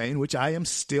campaign, which I am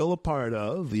still a part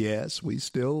of, yes, we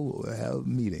still have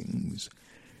meetings.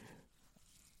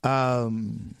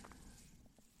 Even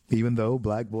though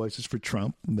Black Voices for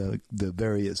Trump, the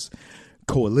various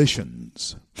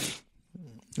coalitions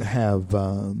have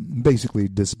basically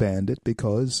disbanded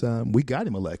because we got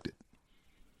him elected.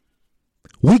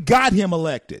 We got him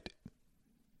elected.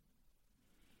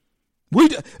 We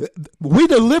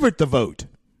delivered the vote.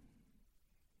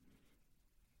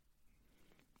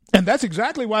 And that's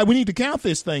exactly why we need to count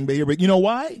this thing. But you know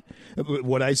why?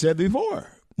 What I said before,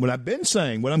 what I've been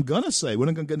saying, what I'm going to say, what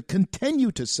I'm going to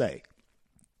continue to say.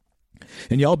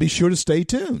 And y'all be sure to stay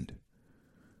tuned,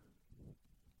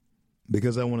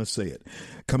 because I want to say it.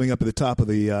 Coming up at the top of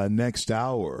the next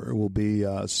hour will be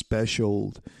a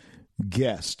special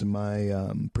guest.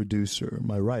 My producer,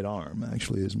 my right arm,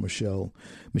 actually, is Michelle.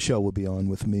 Michelle will be on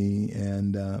with me,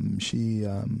 and she.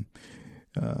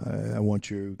 I want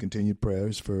your continued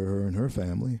prayers for her and her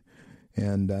family.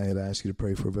 And I had asked you to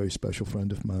pray for a very special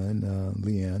friend of mine,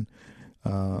 Leanne.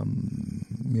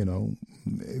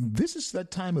 This is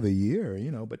that time of the year,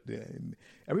 but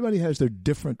everybody has their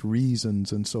different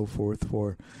reasons and so forth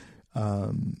for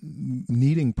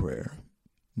needing prayer.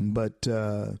 But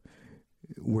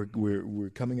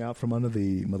we're coming out from under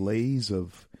the malaise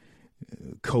of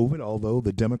COVID, although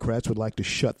the Democrats would like to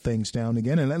shut things down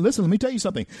again. And listen, let me tell you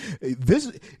something.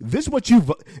 This what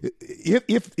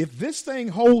if this thing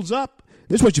holds up,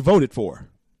 This is what you voted for.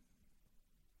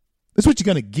 This is what you're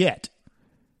going to get.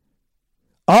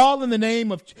 All in the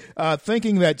name of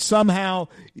thinking that somehow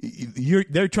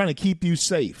they're trying to keep you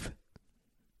safe.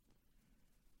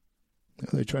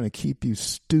 They're trying to keep you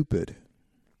stupid.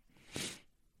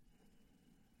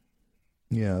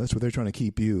 Yeah, that's what they're trying to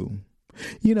keep you.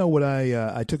 You know what?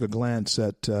 I took a glance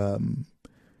at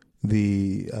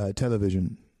the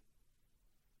television,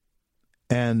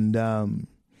 and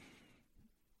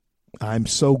I'm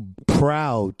so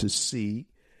proud to see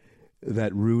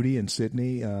that Rudy and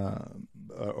Sydney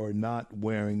are not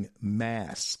wearing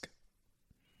masks.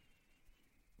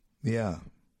 Yeah.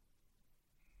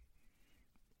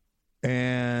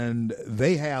 And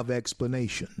they have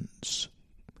explanations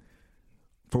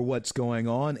for what's going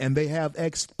on, and they have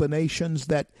explanations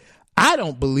that I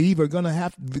don't believe are going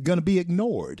to be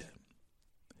ignored.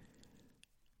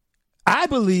 I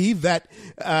believe that,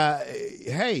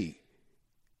 hey,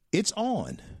 it's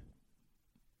on.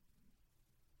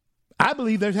 I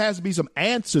believe there has to be some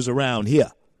answers around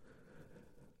here.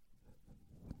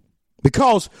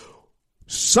 Because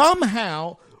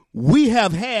somehow we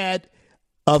have had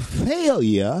a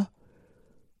failure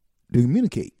to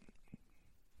communicate.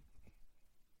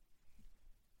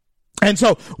 And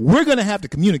so we're going to have to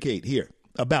communicate here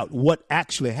about what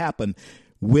actually happened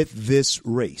with this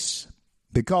race.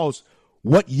 Because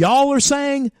what y'all are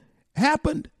saying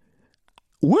happened,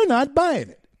 we're not buying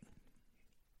it.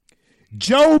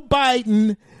 Joe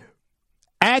Biden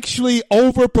actually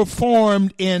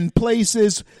overperformed in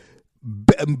places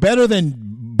better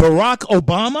than Barack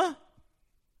Obama.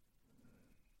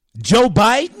 Joe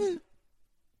Biden,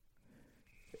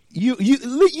 you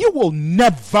will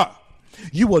never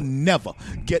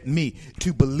get me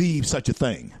to believe such a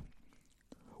thing.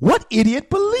 What idiot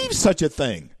believes such a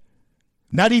thing?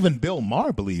 Not even Bill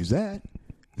Maher believes that.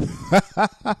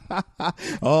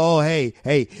 Oh, hey,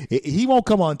 he won't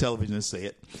come on television and say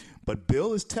it, but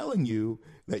Bill is telling you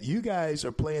that you guys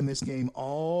are playing this game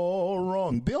all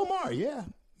wrong. Bill Maher, yeah.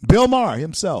 Bill Maher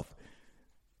himself.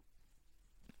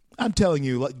 I'm telling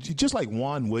you, just like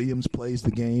Juan Williams plays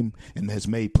the game and has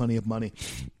made plenty of money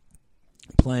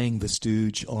playing the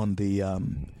stooge on the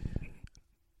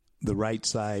right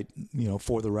side,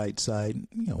 for the right side,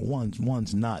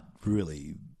 Juan's not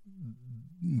really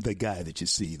the guy that you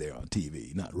see there on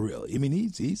TV. Not really. I mean,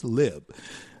 he's a lib,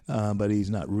 but he's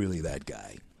not really that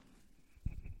guy.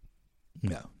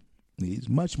 No. He's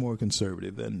much more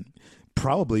conservative than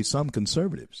probably some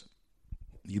conservatives.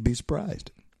 You'd be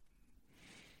surprised.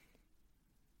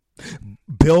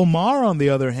 Bill Maher, on the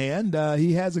other hand,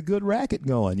 he has a good racket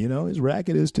going. His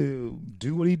racket is to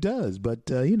do what he does. But,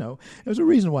 there's a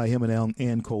reason why him and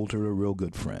Ann Coulter are real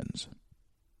good friends.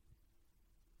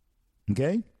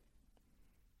 Okay?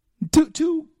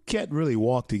 Two can't really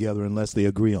walk together unless they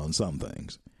agree on some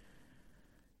things.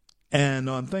 And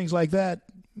on things like that,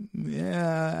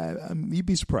 yeah, you'd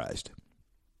be surprised.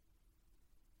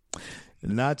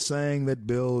 Not saying that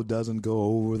Bill doesn't go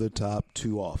over the top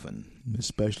too often,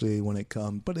 especially when it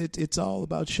comes, but it's all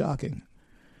about shocking.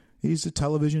 He's a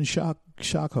television shock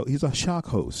host. He's a shock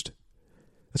host.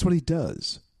 That's what he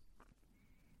does.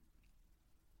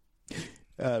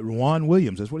 Juan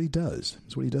Williams, that's what he does.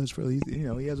 That's what he does for, he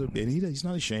has he's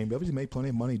not ashamed of it. He made plenty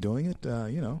of money doing it,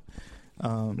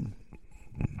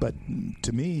 but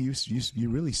to me, you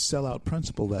really sell out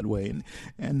principle that way.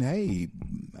 And hey,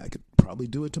 I could probably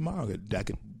do it tomorrow. I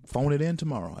could phone it in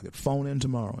tomorrow. I could phone in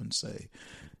tomorrow and say,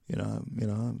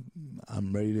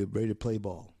 I'm ready to play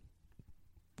ball.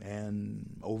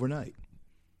 And overnight,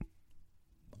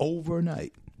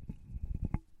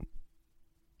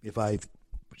 if I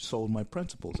sold my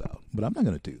principles out. But I'm not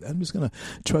going to do that. I'm just going to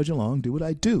trudge along, do what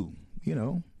I do.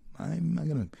 I'm not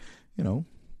going to,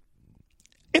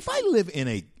 if I live in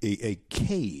a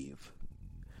cave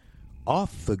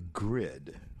off the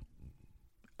grid,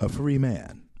 a free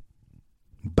man,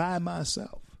 by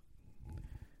myself,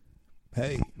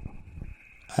 hey,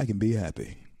 I can be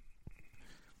happy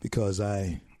because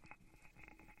I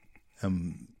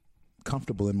am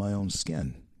comfortable in my own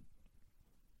skin.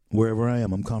 Wherever I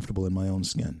am, I'm comfortable in my own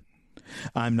skin.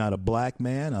 I'm not a black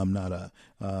man. I'm not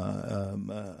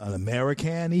an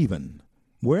American even.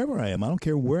 Wherever I am, I don't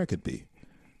care where I could be.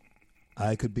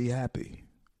 I could be happy.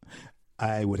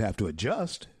 I would have to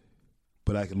adjust,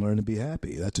 but I can learn to be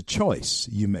happy. That's a choice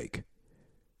you make.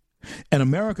 And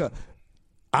America,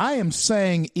 I am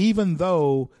saying, even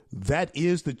though that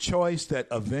is the choice that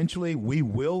eventually we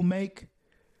will make,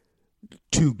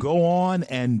 to go on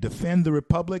and defend the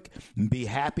republic and be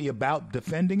happy about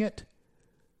defending it.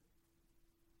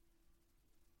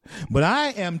 But I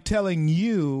am telling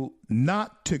you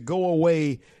not to go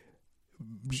away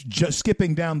just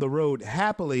skipping down the road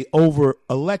happily over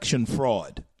election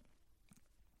fraud.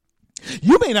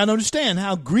 You may not understand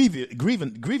how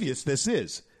grievous this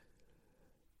is.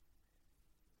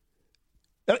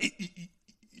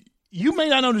 You may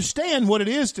not understand what it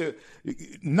is to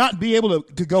not be able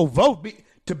to go vote,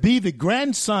 to be the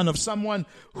grandson of someone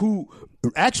who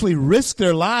actually risked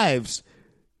their lives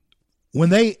when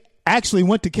they actually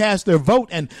went to cast their vote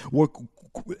and were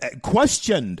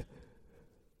questioned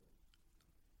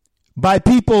by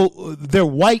people, their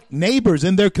white neighbors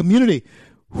in their community,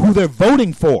 who they're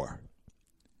voting for.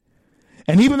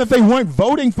 And even if they weren't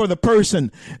voting for the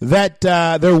person that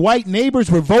their white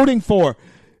neighbors were voting for,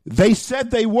 they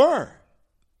said they were,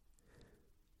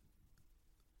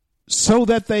 so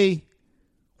that they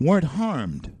weren't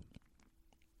harmed.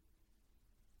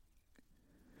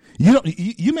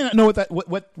 You may not know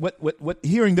what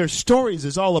hearing their stories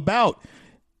is all about,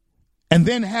 and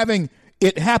then having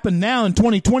it happen now in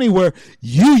 2020, where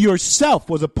you yourself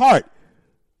was a part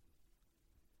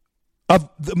of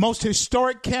the most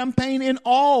historic campaign in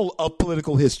all of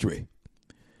political history,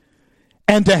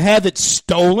 and to have it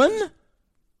stolen.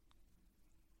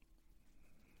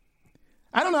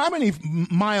 I don't know how many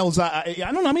miles I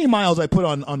don't know how many miles I put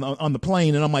on the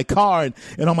plane and on my car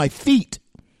and on my feet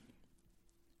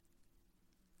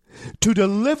to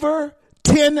deliver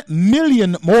 10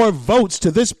 million more votes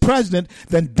to this president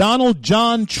than Donald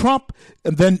John Trump,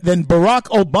 than Barack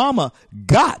Obama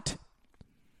got.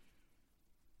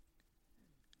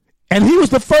 And he was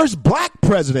the first black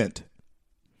president.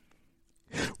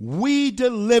 We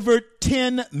delivered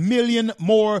 10 million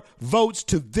more votes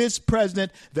to this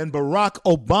president than Barack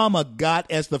Obama got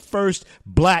as the first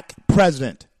black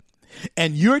president.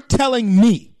 And you're telling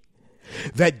me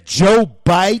that Joe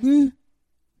Biden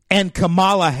and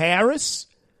Kamala Harris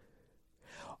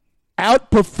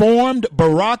outperformed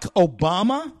Barack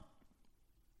Obama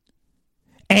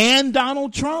and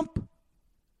Donald Trump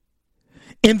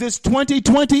in this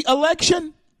 2020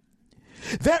 election?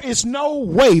 There is no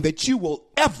way that you will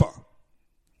ever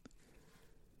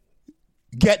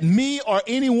get me or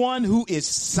anyone who is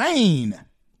sane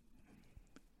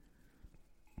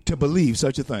to believe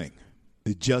such a thing.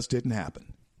 It just didn't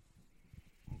happen.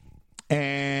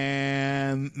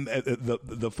 And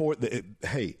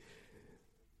hey,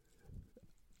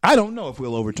 I don't know if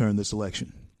we'll overturn this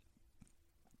election,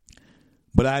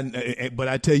 but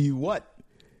I tell you what,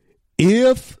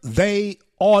 if they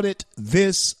audit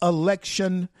this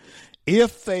election,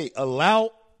 if they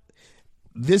allow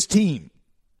this team,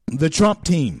 the Trump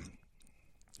team,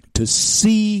 to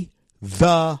see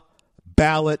the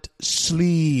ballot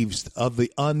sleeves of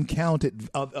the uncounted,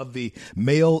 of the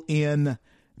mail-in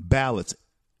ballots,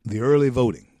 the early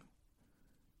voting,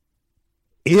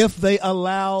 if they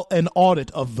allow an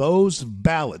audit of those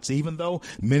ballots, even though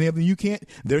many of them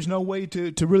there's no way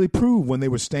to really prove when they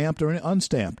were stamped or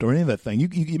unstamped or any of that thing.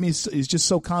 It's just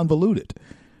so convoluted.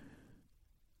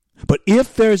 But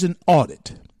if there's an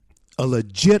audit, a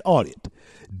legit audit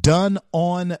done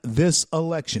on this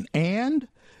election, and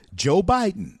Joe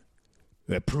Biden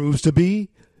proves to be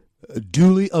a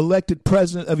duly elected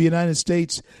president of the United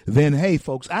States, then, hey,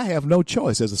 folks, I have no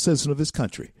choice as a citizen of this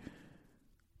country.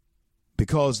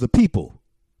 Because the people,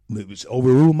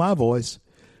 overruled my voice,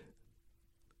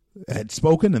 had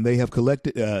spoken, and they have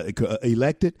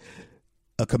elected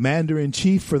a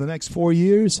commander-in-chief for the next 4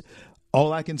 years.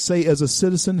 All I can say as a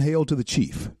citizen, hail to the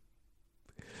chief.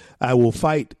 I will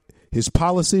fight his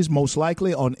policies most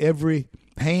likely on every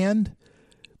hand,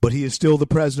 but he is still the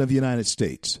president of the United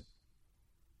States.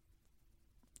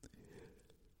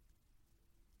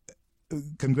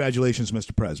 Congratulations,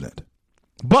 Mr. President.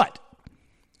 But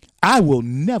I will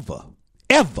never,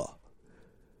 ever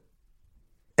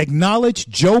acknowledge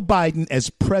Joe Biden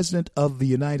as president of the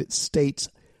United States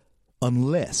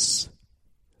unless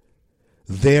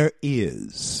there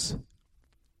is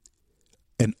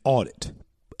an audit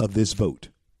of this vote.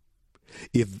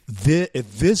 If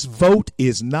this vote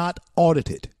is not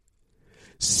audited,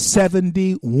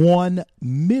 71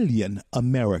 million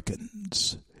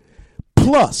Americans,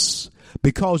 plus,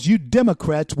 because you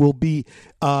Democrats will be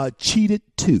cheated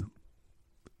too,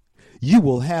 you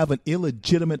will have an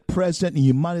illegitimate president, and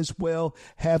you might as well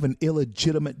have an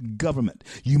illegitimate government.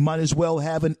 You might as well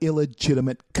have an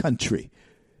illegitimate country.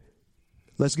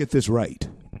 Let's get this right.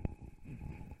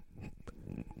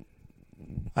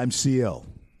 I'm CL.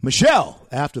 Michelle,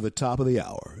 after the top of the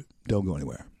hour. Don't go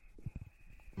anywhere.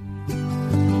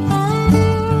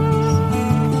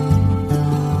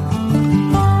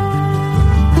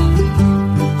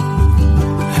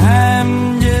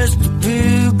 I'm just a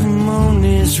pilgrim on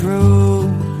this road,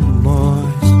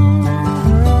 boys.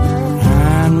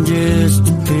 I'm just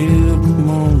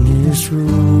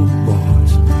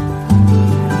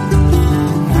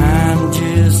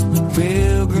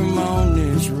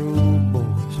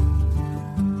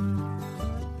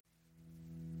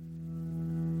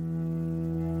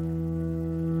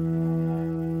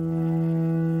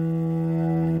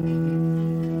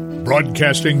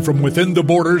Broadcasting from within the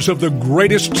borders of the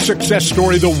greatest success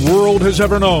story the world has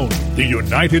ever known, the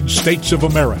United States of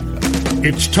America.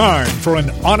 It's time for an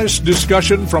honest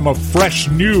discussion from a fresh,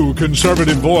 new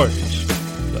conservative voice.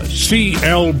 The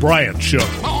C.L. Bryant Show.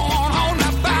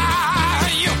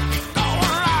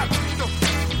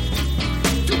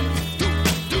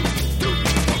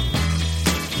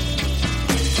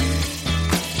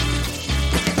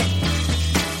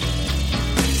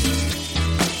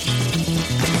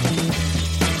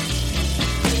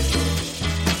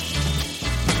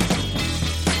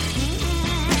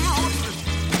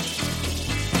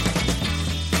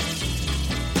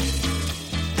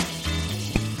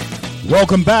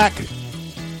 Welcome back.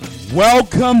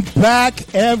 Welcome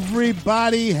back,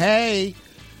 everybody. Hey,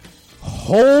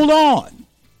 hold on.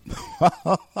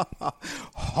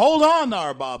 Hold on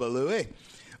there, Baba Louie.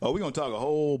 Oh, we're going to talk a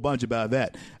whole bunch about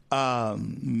that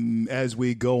as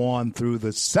we go on through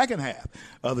the second half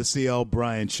of the C.L.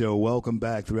 Bryant Show. Welcome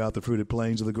back throughout the fruited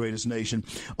plains of the greatest nation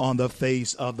on the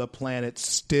face of the planet.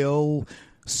 Still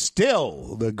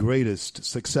the greatest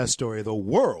success story the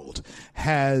world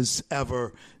has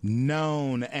ever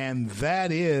known, and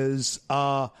that is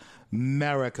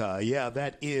America. Yeah,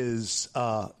 that is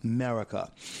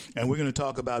America. And we're going to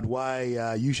talk about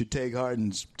why you should take heart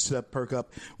and perk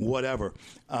up, whatever,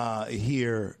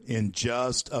 here in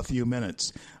just a few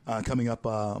minutes. Coming up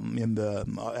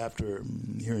after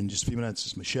here in just a few minutes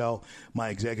is Michelle, my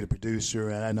executive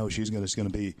producer, and I know she's going to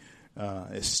be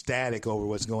ecstatic over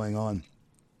what's going on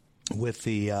with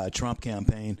the Trump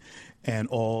campaign and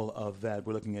all of that.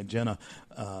 We're looking at Jenna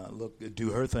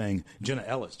do her thing, Jenna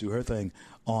Ellis do her thing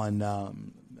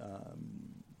on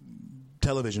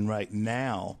television right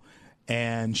now,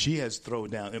 and she has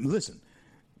thrown down,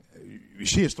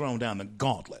 she has thrown down the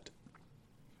gauntlet.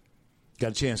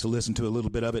 Got a chance to listen to a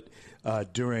little bit of it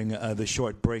during the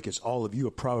short break, as all of you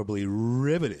are probably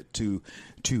riveted to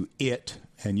it,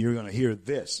 and you're going to hear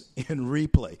this in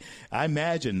replay. I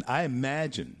imagine,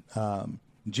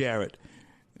 Jared,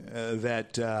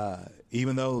 that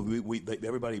even though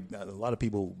everybody, a lot of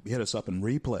people hit us up in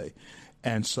replay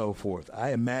and so forth,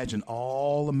 I imagine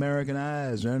all American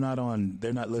eyes, they're not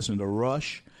listening to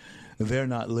Rush, they're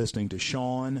not listening to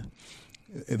Sean,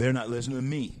 they're not listening to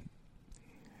me.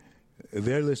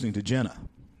 They're listening to Jenna,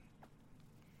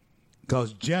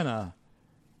 because Jenna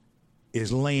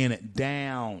is laying it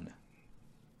down.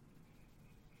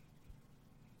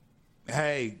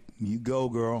 Hey, you go,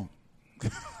 girl.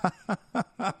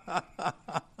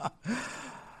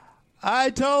 I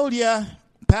told you,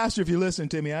 Pastor, if you listen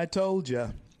to me, I told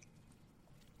you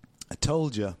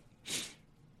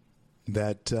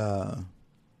that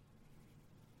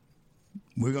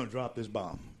we're going to drop this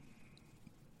bomb.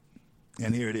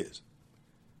 And here it is.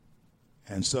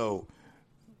 And so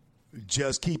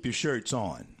just keep your shirts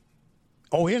on.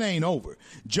 Oh, it ain't over.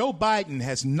 Joe Biden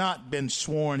has not been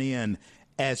sworn in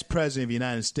as president of the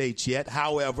United States yet.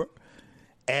 However,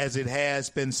 as it has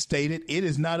been stated, it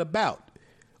is not about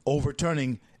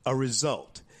overturning a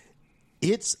result.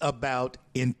 It's about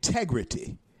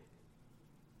integrity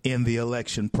in the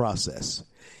election process.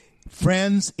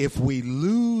 Friends, if we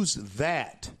lose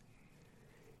that,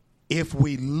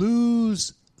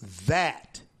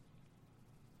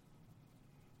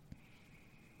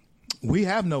 we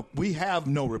have no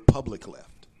republic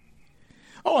left.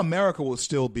 Oh, America will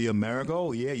still be America.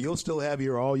 Oh, yeah, you'll still have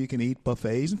your all-you-can-eat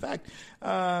buffets. In fact,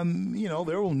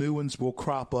 new ones will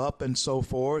crop up and so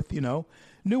forth.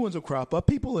 New ones will crop up.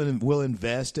 People will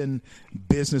invest in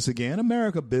business again.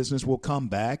 America business will come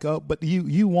back. But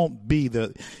you won't be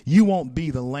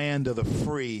the land of the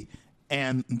free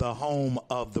and the home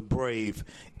of the brave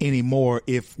anymore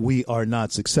if we are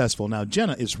not successful. Now,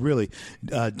 Jenna is really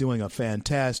doing a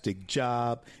fantastic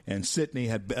job, and Sydney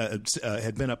had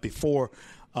been up before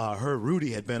her.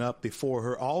 Rudy had been up before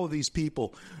her. All of these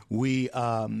people, we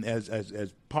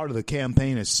as part of the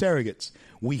campaign as surrogates,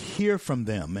 we hear from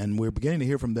them, and we're beginning to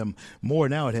hear from them more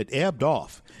now. It had ebbed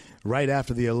off right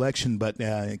after the election, but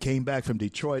it came back from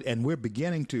Detroit, and we're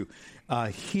beginning to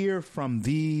hear from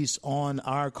these on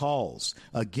our calls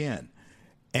again.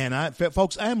 And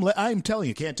folks, I'm telling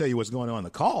you, can't tell you what's going on in the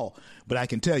call, but I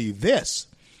can tell you this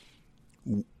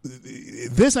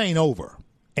ain't over.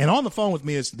 And on the phone with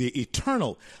me is the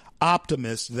eternal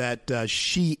optimist that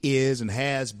she is and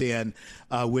has been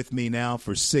with me now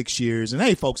for 6 years. And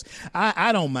hey, folks,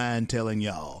 I don't mind telling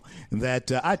y'all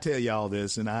that I tell y'all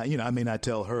this, and I may not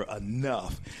tell her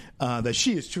enough that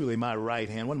she is truly my right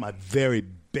hand, one of my very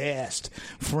best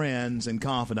friends and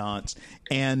confidants,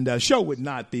 and show would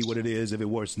not be what it is if it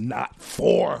was not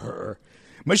for her.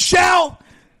 Michelle,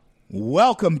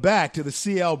 Welcome back to the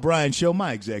CL Bryant Show.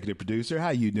 My executive producer.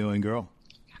 How you doing, girl?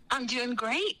 I'm doing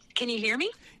great. Can you hear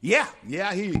me? Yeah,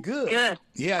 I hear you good. Good.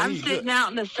 Yeah, I'm sitting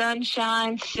out in the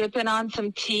sunshine, sipping on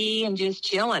some tea and just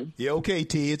chilling. Yeah, okay,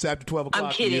 T. It's after 12 o'clock.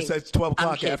 I'm kidding. It's 12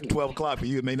 o'clock after 12 o'clock for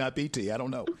you. It may not be T. I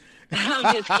don't know.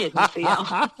 I'm just kidding,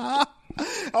 CL.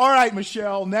 All right,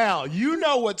 Michelle. Now, you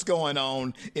know what's going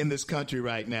on in this country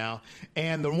right now.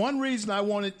 And the one reason I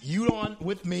wanted you on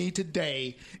with me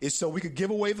today is so we could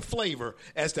give away the flavor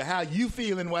as to how you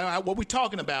feel and what we're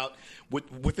talking about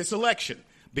with this election.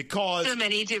 Because so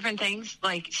many different things,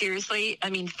 like seriously, I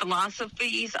mean,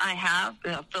 philosophies I have,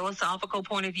 a philosophical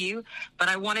point of view, but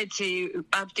I wanted to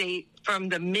update from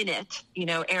the minute,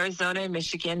 Arizona and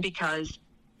Michigan, because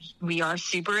we are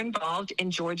super involved in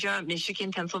Georgia,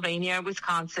 Michigan, Pennsylvania,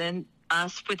 Wisconsin,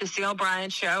 us with the CL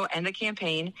Bryant Show and the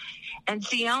campaign. And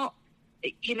CL,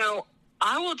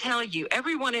 I will tell you,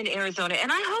 everyone in Arizona,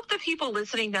 and I hope the people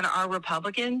listening that are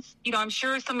Republicans, I'm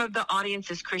sure some of the audience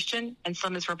is Christian and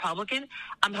some is Republican.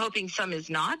 I'm hoping some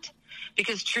is not,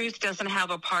 because truth doesn't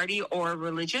have a party or a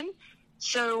religion.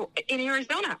 So in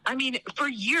Arizona, I mean, for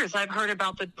years I've heard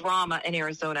about the drama in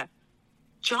Arizona.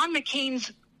 John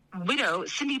McCain's widow,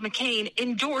 Cindy McCain,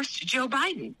 endorsed Joe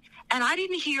Biden. And I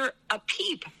didn't hear a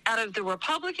peep out of the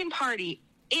Republican Party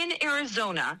in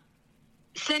Arizona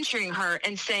censuring her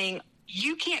and saying,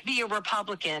 you can't be a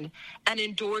Republican and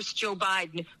endorse Joe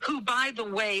Biden, who, by the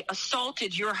way,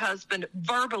 assaulted your husband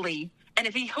verbally. And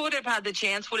if he would have had the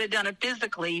chance, would have done it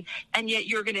physically, and yet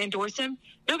you're going to endorse him.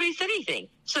 Nobody said anything.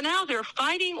 So now they're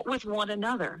fighting with one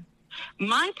another.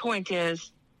 My point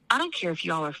is, I don't care if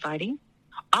y'all are fighting.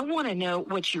 I want to know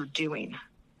what you're doing.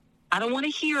 I don't want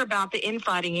to hear about the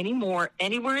infighting anymore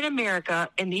anywhere in America,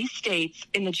 in these states,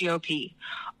 in the GOP.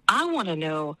 I want to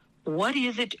know, what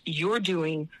is it you're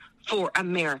doing for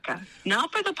America?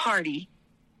 Not for the party,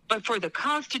 but for the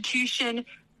Constitution,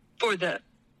 for the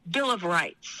Bill of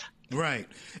Rights. Right.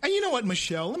 And you know what,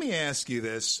 Michelle, let me ask you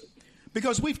this,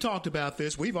 because we've talked about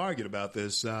this, we've argued about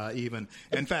this even.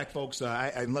 In fact, folks,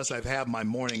 unless I've had my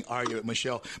morning argument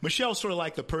with Michelle's sort of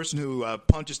like the person who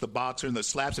punches the boxer and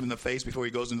slaps him in the face before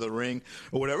he goes into the ring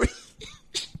or whatever.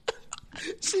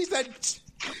 She's that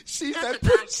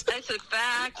person. That's a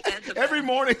fact. Every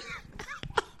morning.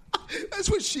 That's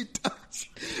what she does.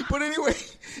 But anyway.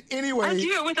 I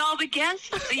do it with all the guests,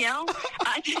 I'm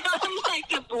like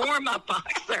the warm-up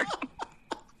boxer.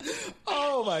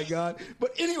 Oh, my God.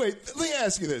 But anyway, let me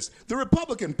ask you this. The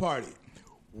Republican Party,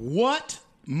 what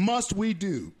must we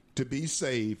do to be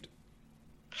saved?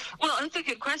 Well, that's a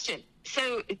good question.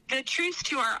 So the truth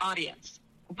to our audience,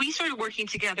 we started working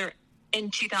together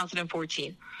in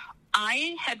 2014.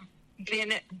 I had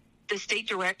been the state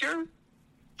director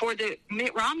for the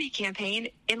Mitt Romney campaign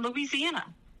in Louisiana.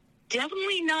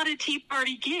 Definitely not a Tea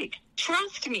Party gig.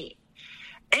 Trust me.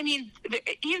 I mean,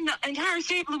 in the entire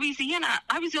state of Louisiana,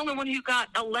 I was the only one who got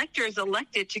electors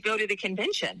elected to go to the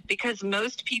convention, because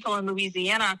most people in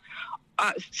Louisiana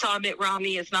saw Mitt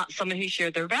Romney as not someone who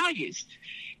shared their values.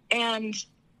 And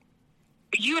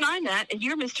you and I met, and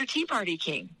you're Mr. Tea Party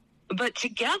King. But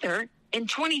together, in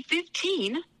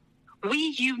 2015,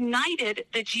 we united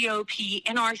the GOP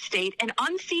in our state and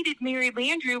unseated Mary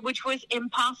Landrieu, which was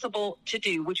impossible to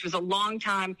do, which was a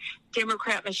long-time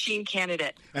Democrat machine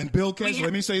candidate. And Bill Cassidy,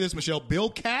 let me say this, Michelle. Bill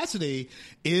Cassidy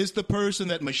is the person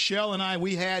that Michelle and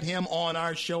we had him on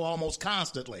our show almost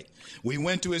constantly. We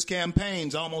went to his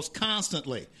campaigns almost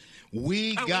constantly.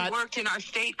 We worked in our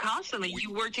state constantly.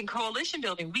 You worked in coalition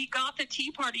building. We got the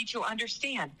Tea Party to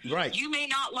understand. Right. You may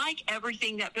not like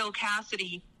everything that Bill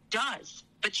Cassidy does,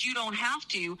 but you don't have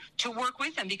to work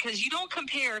with him, because you don't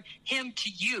compare him to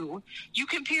you. You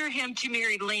compare him to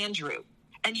Mary Landrieu,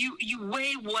 and you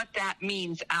weigh what that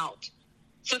means out.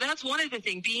 So that's one of the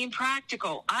things, being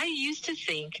practical. I used to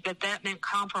think that meant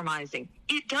compromising.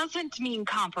 It doesn't mean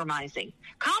compromising.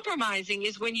 Compromising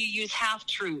is when you use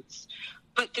half-truths.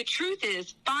 But the truth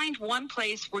is, find one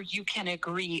place where you can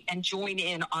agree and join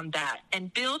in on that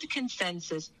and build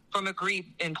consensus from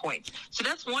agreement points. So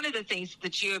that's one of the things the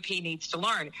GOP needs to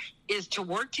learn, is to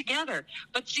work together.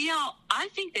 But CL, I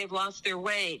think they've lost their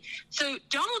way. So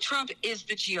Donald Trump is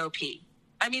the GOP.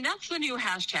 I mean, that's the new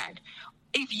hashtag.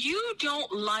 If you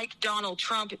don't like Donald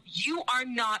Trump, you are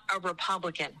not a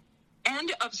Republican.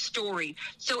 End of story.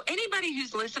 So anybody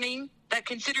who's listening that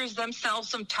considers themselves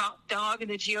some top dog in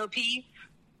the GOP,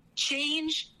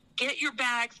 change, get your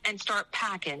bags, and start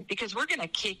packing, because we're going to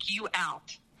kick you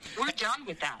out. We're done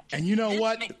with that. And you know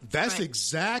what? That's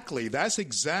exactly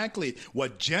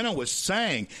what Jenna was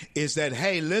saying, is that,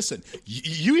 hey, listen,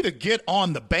 you either get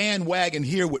on the bandwagon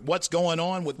here with what's going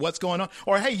on,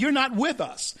 or, hey, you're not with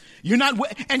us. You're not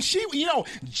with, and she,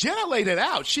 Jenna laid it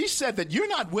out. She said that you're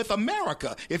not with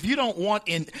America if you don't want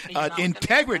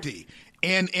integrity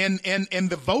in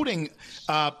the voting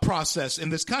process in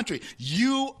this country.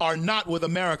 You are not with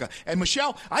America. And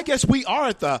Michelle, I guess we are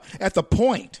at the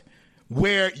point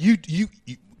where you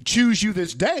choose you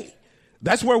this day.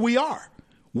 That's where we are.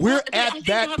 We're at that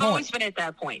point. I've always been at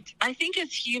that point. I think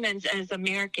as humans, as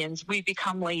Americans, we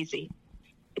become lazy.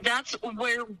 That's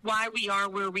why we are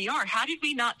where we are. How did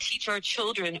we not teach our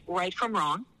children right from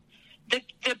wrong? The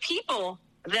people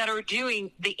that are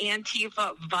doing the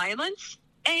Antifa violence,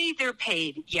 they're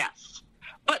paid, yes.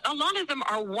 But a lot of them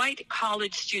are white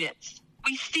college students.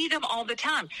 We see them all the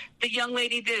time. The young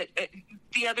lady that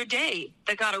the other day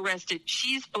that got arrested,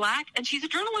 she's black and she's a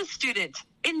journalist student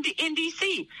in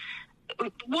D.C.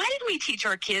 Why did we teach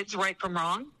our kids right from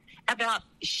wrong about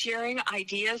sharing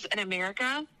ideas in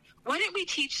America? Why didn't we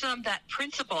teach them that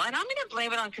principle? And I'm going to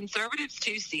blame it on conservatives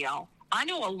too, CL. I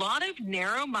know a lot of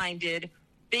narrow-minded,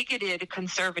 bigoted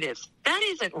conservatives. That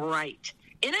isn't right.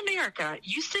 In America,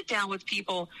 you sit down with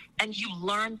people and you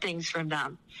learn things from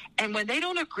them. And when they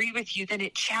don't agree with you, then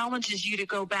it challenges you to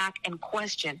go back and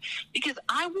question. Because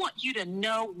I want you to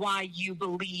know why you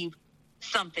believe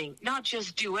something, not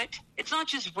just do it. It's not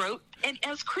just rote. And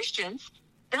as Christians,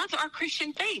 that's our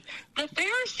Christian faith. The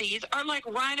Pharisees are like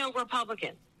rhino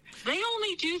Republicans. They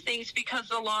only do things because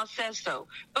the law says so.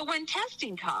 But when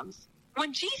testing comes,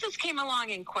 when Jesus came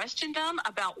along and questioned them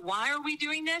about why are we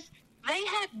doing this, they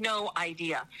had no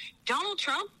idea. Donald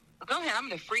Trump, go ahead, I'm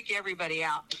going to freak everybody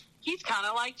out. He's kind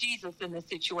of like Jesus in this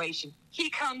situation. He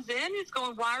comes in, he's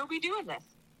going, why are we doing this?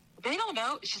 They don't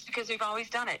know. It's just because we've always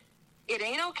done it. It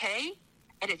ain't okay,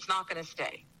 and it's not going to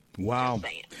stay. Wow.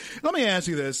 Let me ask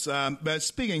you this.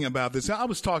 Speaking about this, I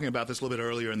was talking about this a little bit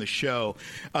earlier in the show.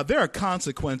 There are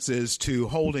consequences to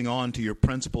holding on to your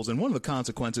principles. And one of the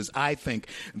consequences, I think,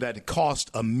 that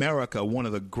cost America one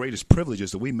of the greatest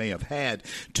privileges that we may have had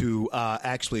to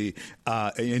actually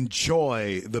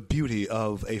enjoy the beauty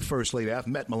of a first lady. I've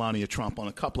met Melania Trump on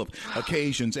a couple of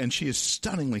occasions, and she is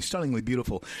stunningly, stunningly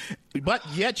beautiful. But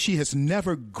yet she has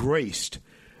never graced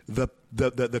the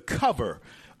cover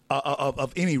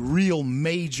of any real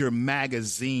major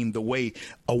magazine the way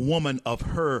a woman of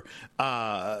her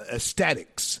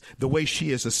aesthetics, the way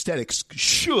she is aesthetics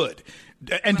should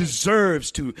and deserves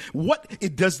to. What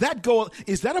does that go?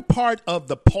 Is that a part of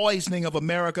the poisoning of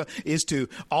America, is to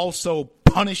also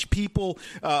punish people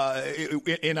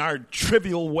in our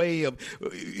trivial way of?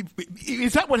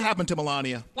 Is that what happened to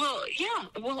Melania? Well,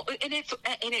 yeah. Well, and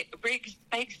it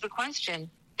begs the question.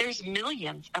 There's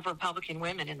millions of Republican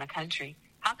women in the country.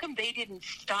 How come they didn't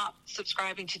stop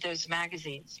subscribing to those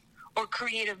magazines or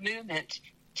create a movement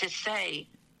to say,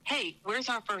 hey, where's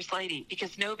our first lady?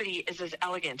 Because nobody is as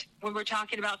elegant when we're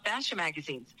talking about fashion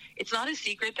magazines. It's not a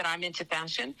secret that I'm into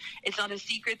fashion. It's not a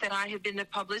secret that I have been the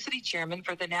publicity chairman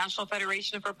for the National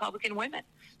Federation of Republican Women,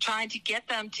 trying to get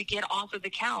them to get off of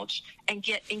the couch and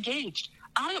get engaged.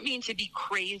 I don't mean to be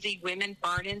crazy women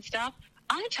burning stuff.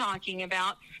 I'm talking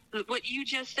about what you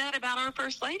just said about our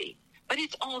first lady. But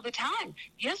it's all the time.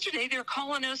 Yesterday, they're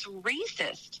calling us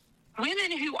racist.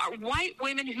 White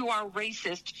women who are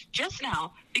racist just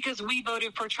now because we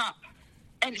voted for Trump.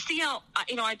 And see how,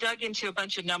 I dug into a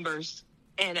bunch of numbers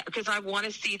and because I want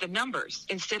to see the numbers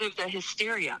instead of the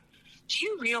hysteria. Do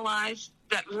you realize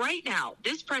that right now,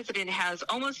 this president has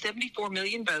almost 74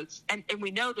 million votes, and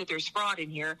we know that there's fraud in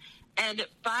here, and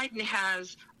Biden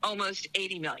has almost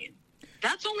 80 million.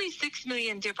 That's only 6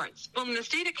 million difference. Well, in the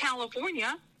state of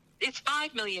California, it's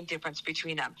 5 million difference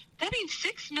between them. That means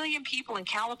 6 million people in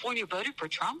California voted for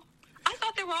Trump. I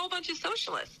thought they were all a bunch of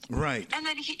socialists. Right. And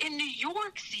then in New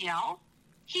York, CL,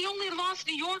 he only lost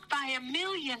New York by 1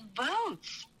 million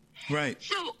votes. Right.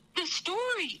 So the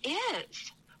story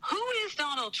is, who is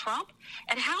Donald Trump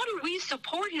and how do we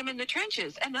support him in the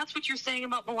trenches? And that's what you're saying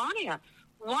about Melania.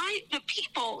 Why the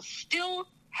people still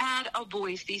had a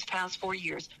voice these past 4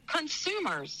 years.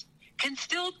 Consumers can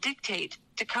still dictate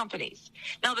to companies.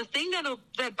 Now, the thing that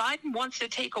Biden wants to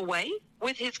take away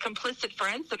with his complicit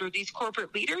friends that are these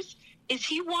corporate leaders is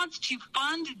he wants to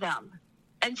fund them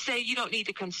and say, you don't need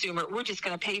the consumer. We're just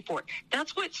going to pay for it.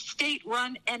 That's what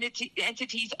state-run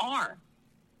entities are.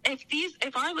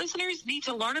 If our listeners need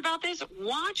to learn about this,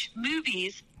 watch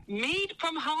movies made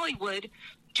from Hollywood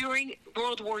during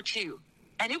World War II.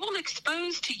 And it will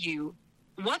expose to you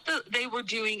what they were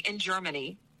doing in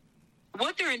Germany,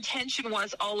 what their intention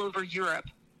was all over Europe,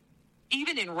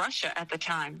 even in Russia at the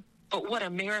time, but what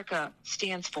America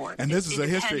stands for. And this is a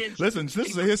history. Listen,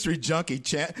 this is a history junkie.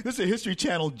 This is a History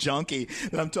Channel junkie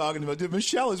that I'm talking about. Dude,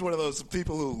 Michelle is one of those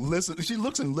people who listen. She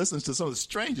looks and listens to some of the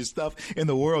strangest stuff in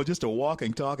the world, just a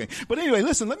walking, talking. But anyway,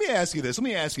 listen. Let me ask you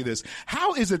this.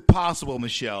 How is it possible,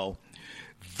 Michelle,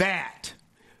 that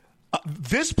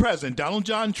this president, Donald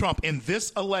John Trump, in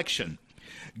this election,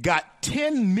 got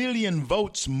 10 million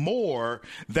votes more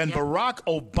than Barack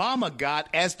Obama got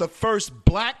as the first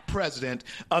black president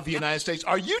of the United States?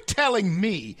 Are you telling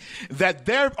me that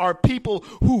there are people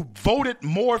who voted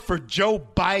more for Joe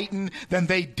Biden than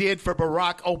they did for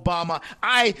Barack Obama?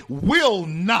 I will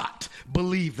not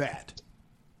believe that.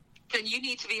 Then you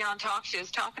need to be on talk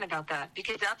shows talking about that,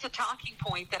 because that's a talking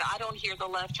point that I don't hear the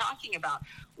left talking about.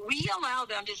 We allow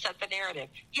them to set the narrative.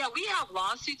 Yeah, we have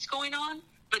lawsuits going on.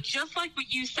 But just like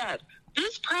what you said,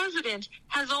 this president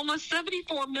has almost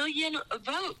 74 million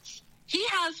votes. He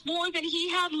has more than he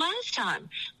had last time.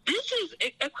 This is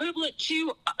equivalent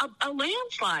to a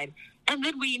landslide. And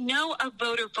then we know of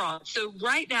voter fraud. So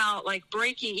right now, like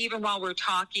breaking, even while we're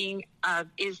talking,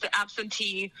 is the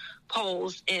absentee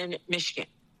polls in Michigan.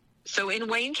 So in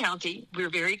Wayne County, we're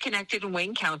very connected in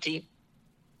Wayne County.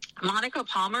 Monica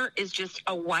Palmer is just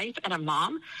a wife and a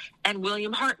mom, and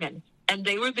William Hartman. And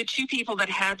they were the two people that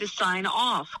had to sign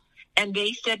off. And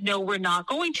they said, no, we're not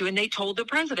going to. And they told the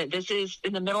president, this is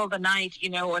in the middle of the night,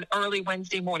 an early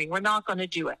Wednesday morning. We're not going to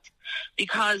do it.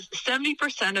 Because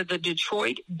 70% of the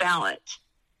Detroit ballot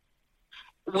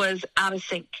was out of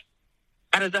sync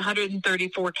out of the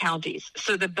 134 counties.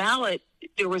 So the ballot,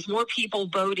 there was more people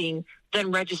voting than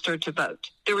registered to vote.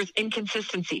 There was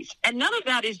inconsistencies. And none of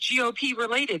that is GOP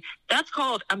related. That's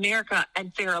called America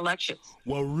and fair elections.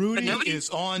 Well, Rudy is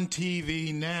on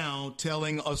TV now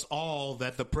telling us all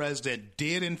that the president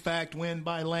did, in fact, win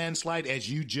by landslide, as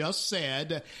you just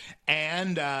said.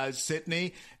 And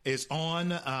Sydney is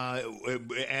on,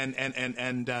 and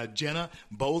Jenna,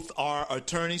 both are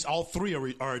attorneys. All three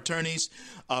are attorneys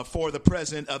for the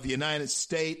president of the United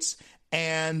States.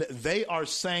 And they are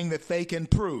saying that they can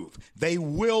prove, they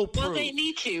will prove. Well, they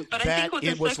need to, but I think what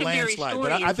the secondary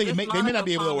story I think is, they may not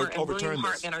be able to overturn William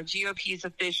this. Hartman are GOP's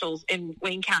officials in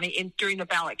Wayne County during the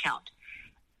ballot count.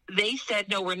 They said,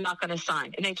 no, we're not going to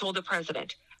sign. And they told the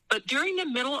president. But during the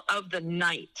middle of the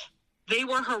night, they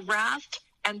were harassed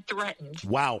and threatened.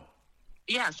 Wow.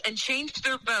 Yes, and changed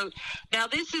their vote. Now,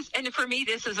 and for me,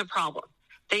 this is a problem.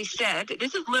 They said,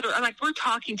 this is literally, like we're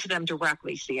talking to them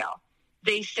directly, CL.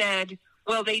 They said,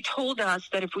 well, they told us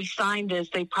that if we signed this,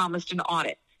 they promised an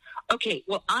audit. Okay,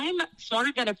 well, I'm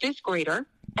smarter than a fifth grader,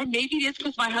 and maybe it is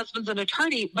because my husband's an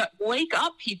attorney, but wake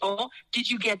up, people. Did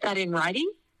you get that in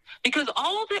writing? Because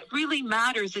all that really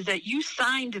matters is that you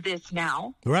signed this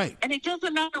now. Right. And it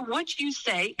doesn't matter what you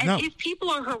say. And if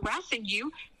people are harassing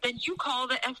you, then you call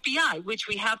the FBI, which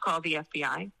we have called the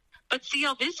FBI. But,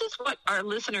 CL, this is what our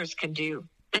listeners can do.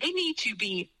 They need to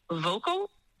be vocal.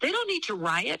 They don't need to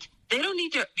riot. They don't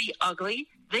need to be ugly.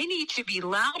 They need to be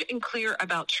loud and clear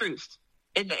about truth.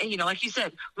 And like you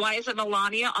said, why isn't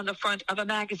Melania on the front of a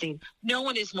magazine? No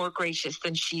one is more gracious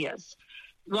than she is.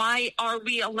 Why are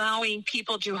we allowing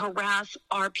people to harass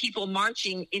our people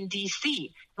marching in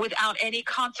D.C. without any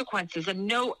consequences and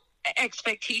no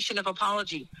expectation of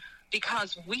apology?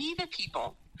 Because we, the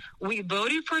people, we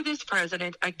voted for this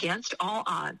president against all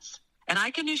odds. And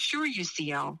I can assure you,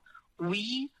 CL,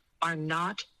 we are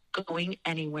not going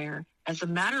anywhere. As a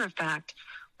matter of fact,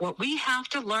 what we have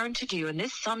to learn to do, and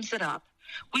this sums it up,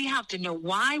 we have to know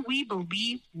why we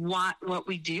believe what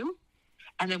we do,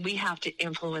 and then we have to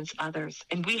influence others,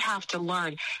 and we have to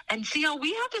learn. And CL,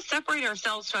 we have to separate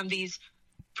ourselves from these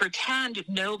pretend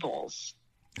nobles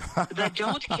that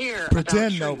don't care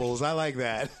Pretend about nobles. truth. I like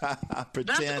that.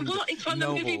 Pretend nobles. It's from the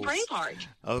movie Braveheart.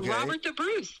 Okay. Robert the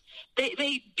Bruce.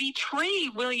 They betray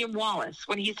William Wallace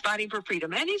when he's fighting for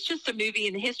freedom. And it's just a movie,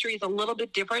 and the history is a little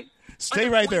bit different. Stay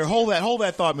right there. Hold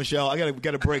that thought, Michelle. I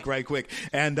got to break right quick.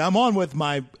 And I'm on with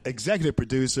my executive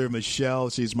producer, Michelle.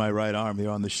 She's my right arm here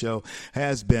on the show.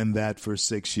 Has been that for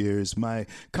 6 years. My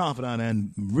confidant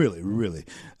and really, really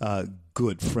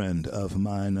good friend of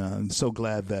mine. I'm so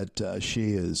glad that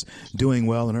she is doing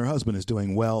well and her husband is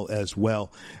doing well as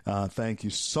well. Thank you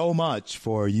so much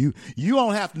for you. You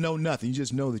don't have to know nothing. You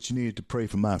just know that you needed to pray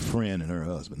for my friend and her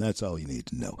husband. That's all you need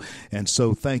to know. And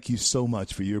so thank you so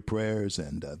much for your prayers.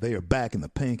 And they are back in the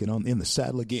pink and in the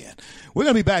saddle again. We're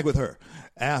going to be back with her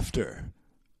after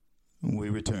we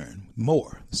return.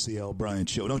 More CL Bryant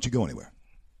Show. Don't you go anywhere.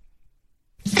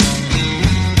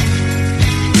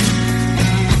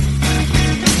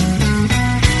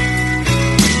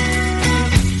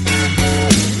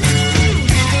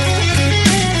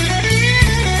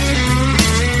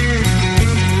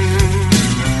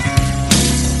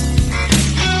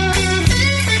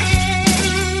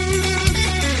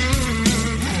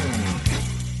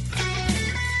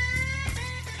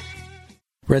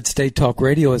 Red State Talk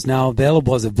Radio is now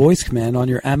available as a voice command on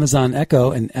your Amazon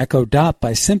Echo and Echo Dot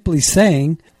by simply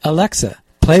saying, Alexa,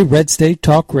 play Red State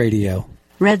Talk Radio.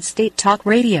 Red State Talk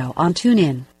Radio on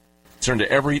TuneIn. Concern to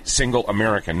every single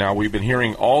American. Now, we've been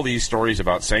hearing all these stories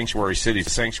about sanctuary cities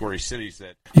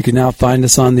that... You can now find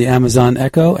us on the Amazon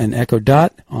Echo and Echo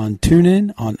Dot, on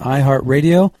TuneIn, on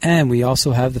iHeartRadio, and we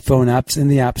also have the phone apps in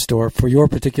the App Store for your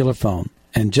particular phone.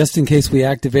 And just in case we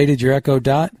activated your Echo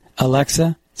Dot,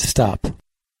 Alexa, stop.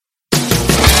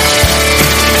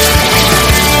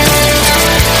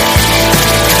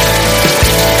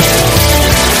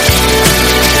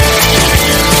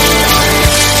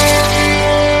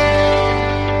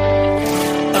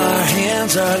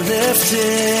 Are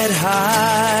lifted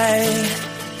high.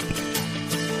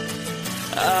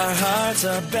 Our hearts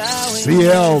are bowing.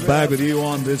 CL back with you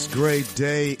on this great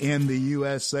day in the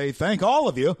USA. Thank all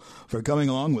of you for coming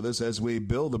along with us as we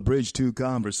build the Bridge to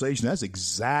Conversation. That's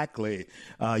exactly,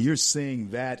 you're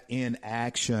seeing that in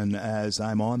action as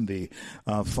I'm on the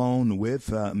phone with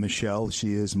Michelle.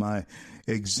 She is my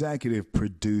executive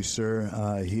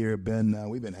producer here.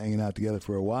 We've been hanging out together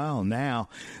for a while now,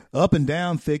 up and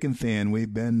down, thick and thin.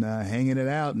 We've been hanging it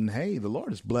out, and hey, the Lord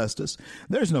has blessed us.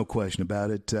 There's no question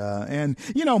about it. And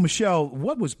you know, Michelle,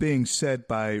 what was being said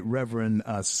by Reverend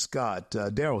Scott,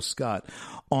 Daryl Scott,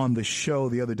 on the show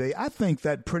the other day, I think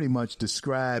that pretty much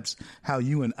describes how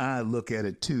you and I look at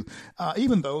it too.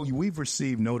 Even though we've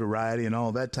received notoriety and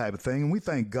all that type of thing, and we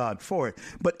thank God for it,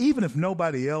 but even if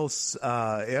nobody else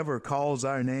ever calls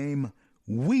our name,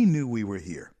 we knew we were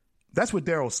here. That's what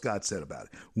Daryl Scott said about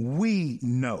it. We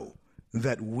know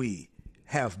that we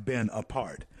have been a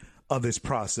part of this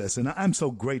process, and I'm so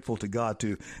grateful to God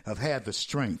to have had the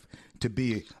strength to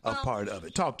be a part of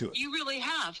it. Talk to us. You really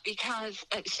have, because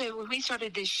so when we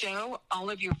started this show, all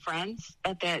of your friends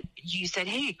that you said,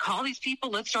 hey, call these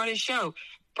people, let's start a show.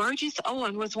 Burgess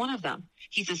Owen was one of them.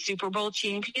 He's a Super Bowl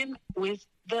champion with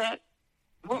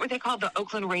what were they called? The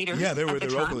Oakland Raiders. Yeah, they were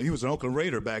Oakland. He was an Oakland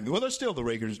Raider back then. Well, they're still the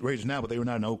Raiders now, but they were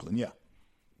not in Oakland. Yeah.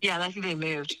 Yeah, I think they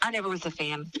moved. I never was a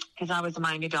fan because I was a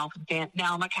Miami Dolphin fan.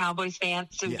 Now I'm a Cowboys fan,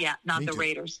 so not the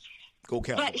Raiders. Go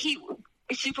Cowboys. But he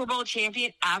Super Bowl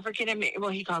champion, African-American.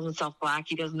 Well, he calls himself black.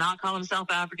 He does not call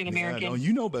himself African-American. Yeah, no,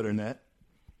 you know better than that.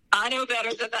 I know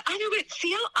better than that. I know it.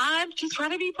 See how I'm just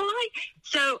trying to be polite.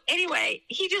 So anyway,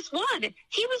 he just won.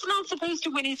 He was not supposed to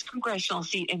win his congressional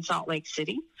seat in Salt Lake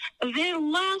City. They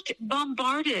left,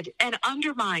 bombarded, and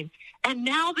undermined. And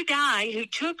now the guy who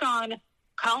took on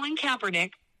Colin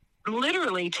Kaepernick,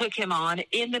 literally took him on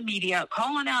in the media,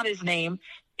 calling out his name,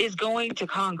 is going to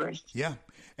Congress. Yeah,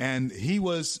 and he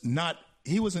wasn't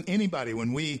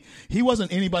anybody he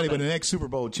wasn't anybody but an ex-Super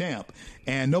Bowl champ,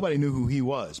 and nobody knew who he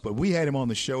was. But we had him on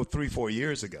the show 3-4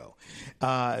 years ago.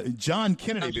 John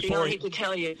Kennedy, before... I hate to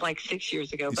tell you, it's like 6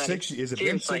 years ago. But has it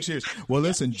been 6 years? Well,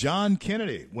 listen, John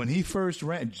Kennedy, when he first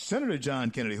ran, Senator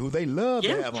John Kennedy, who they love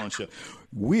to have on the show,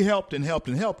 we helped him.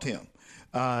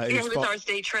 He was our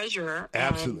state treasurer.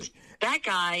 Absolutely. That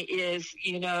guy is,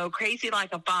 crazy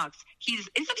like a fox.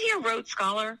 Isn't he a Rhodes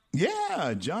Scholar?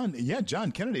 Yeah,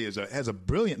 John Kennedy has a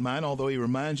brilliant mind, although he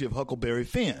reminds you of Huckleberry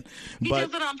Finn. He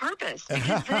does it on purpose.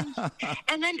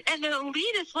 And then the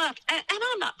elitists left. And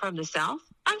I'm not from the South.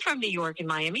 I'm from New York and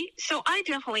Miami. So I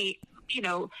definitely,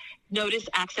 notice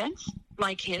accents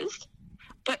like his.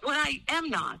 But what I am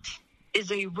not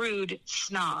is a rude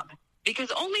snob.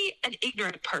 Because only an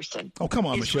ignorant person. Oh, come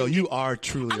on, Michelle. Rude. You are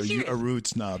truly a rude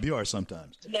snob. You are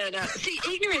sometimes. No. See,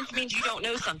 ignorance means you don't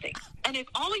know something. And if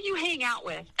all you hang out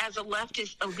with as a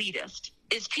leftist elitist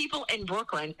is people in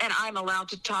Brooklyn, and I'm allowed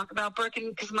to talk about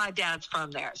Brooklyn because my dad's from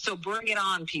there. So bring it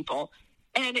on, people.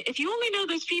 And if you only know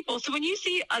those people, so when you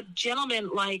see a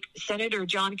gentleman like Senator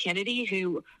John Kennedy,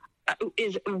 who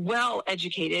is well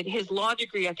educated, his law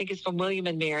degree, I think, is from William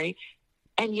and Mary,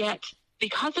 and yet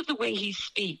because of the way he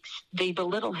speaks, they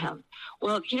belittle him.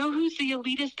 Well, you know who's the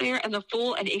elitist there and the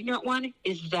fool and ignorant one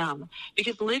is them.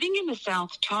 Because living in the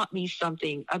South taught me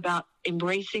something about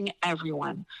embracing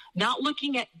everyone, not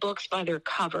looking at books by their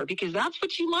cover, because that's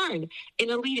what you learn in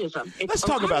elitism. Let's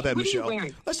talk about that, Michelle.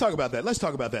 Let's talk about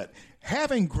that.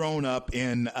 Having grown up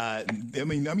in,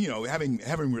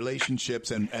 having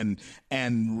relationships and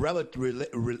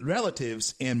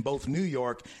relatives in both New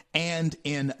York and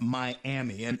in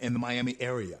Miami, in the Miami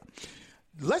area.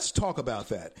 Let's talk about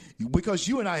that, because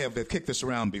you and I have kicked this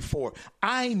around before.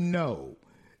 I know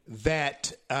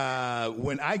that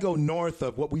when I go north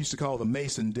of what we used to call the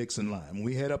Mason-Dixon line, when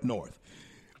we head up north,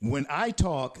 when I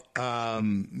talk,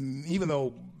 even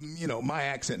though, my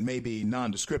accent may be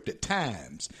nondescript at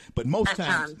times, but most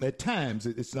at times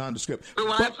it's nondescript. But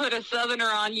when I put a Southerner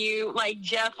on you, like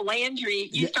Jeff Landry,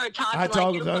 you start talking I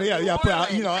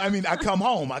come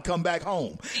home. I come back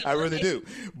home. I really do.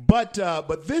 But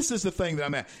this is the thing that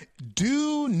I'm at.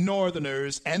 Do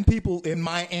Northerners and people in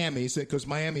Miami, because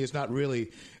Miami is not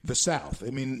really the South.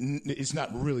 I mean, it's not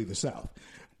really the South.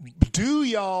 Do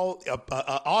y'all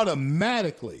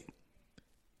automatically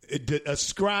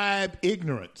ascribe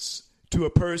ignorance to a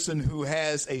person who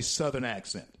has a Southern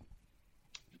accent?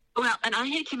 Well, and I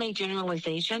hate to make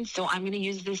generalizations, so I'm going to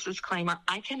use this disclaimer.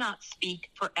 I cannot speak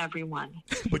for everyone.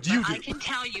 But you do. I can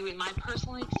tell you in my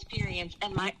personal experience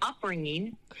and my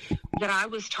upbringing that I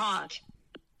was taught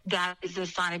that is a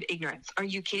sign of ignorance. Are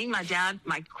you kidding?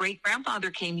 My great-grandfather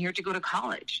came here to go to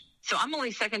college. So I'm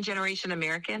only second-generation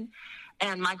American,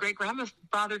 and my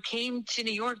great-grandfather came to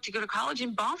New York to go to college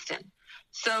in Boston.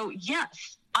 So,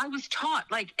 yes, I was taught,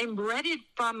 embedded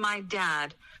from my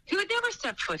dad, who had never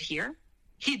stepped foot here.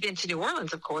 He'd been to New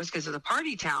Orleans, of course, because it's a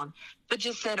party town, but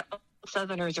just said,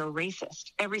 Southerners are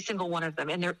racist, every single one of them,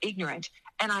 and they're ignorant.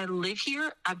 And I live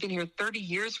here. I've been here 30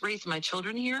 years, raised my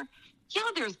children here. Yeah,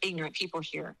 there's ignorant people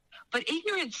here, but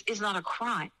ignorance is not a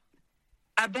crime.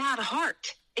 A bad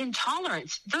heart,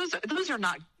 intolerance, those are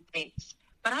not things.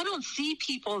 But I don't see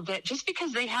people that just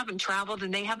because they haven't traveled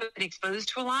and they haven't been exposed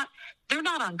to a lot, they're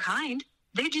not unkind.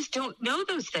 They just don't know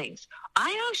those things.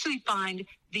 I actually find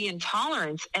the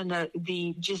intolerance and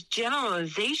the just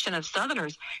generalization of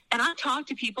Southerners, and I talk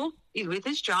to people with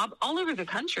this job all over the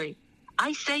country.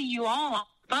 I say you all on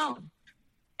the phone,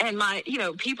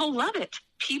 and people love it.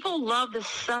 People love the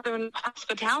Southern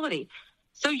hospitality.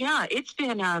 So yeah, it's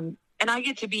been, and I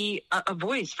get to be a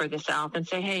voice for the South and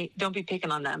say, hey, don't be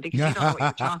picking on them because you don't know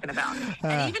what you're talking about.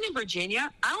 And even in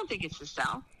Virginia, I don't think it's the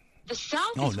South. The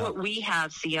South is what we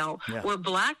have, CL, where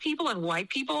black people and white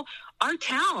people, our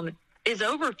town is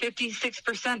over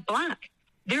 56% black.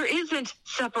 There isn't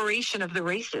separation of the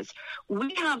races.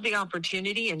 We have the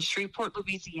opportunity in Shreveport,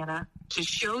 Louisiana, to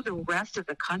show the rest of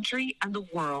the country and the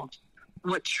world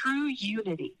what true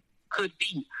unity could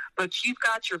be. But you've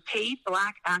got your paid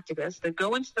black activists that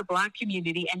go into the black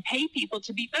community and pay people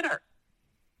to be bitter.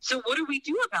 So what do we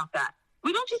do about that?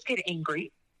 We don't just get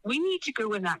angry. We need to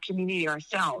go in that community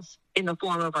ourselves in the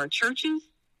form of our churches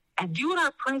and do what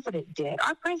our president did.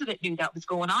 Our president knew that was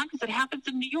going on because it happens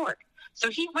in New York. So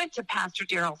he went to Pastor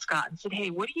Darrell Scott and said, hey,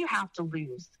 what do you have to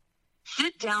lose?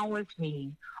 Sit down with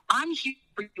me. I'm here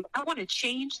for you. I want to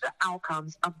change the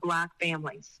outcomes of black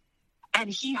families. And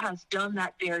he has done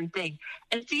that very thing.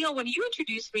 And Theo, when you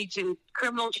introduced me to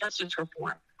criminal justice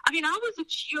reform, I was a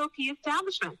GOP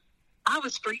establishment. I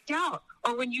was freaked out.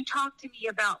 Or when you talked to me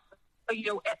about,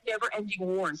 never-ending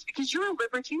wars, because you're a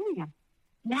libertarian.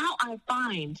 Now I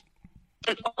find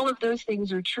that all of those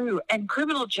things are true. And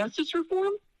criminal justice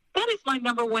reform, that is my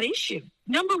number one issue.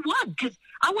 Number one, because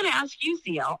I want to ask you,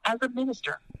 CL, as a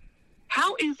minister,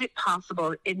 how is it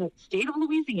possible in the state of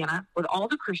Louisiana with all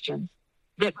the Christians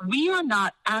that we are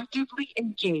not actively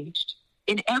engaged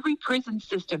in every prison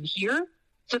system here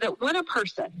so that when a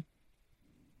person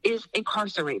is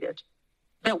incarcerated,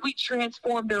 that we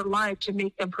transform their life to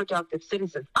make them productive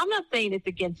citizens? I'm not saying it's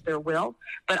against their will,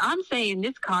 but I'm saying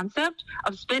this concept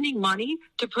of spending money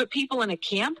to put people in a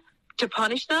camp to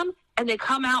punish them and they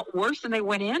come out worse than they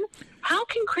went in. How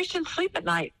can Christians sleep at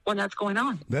night when that's going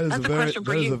on? That's a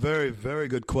very, very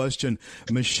good question,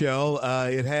 Michelle.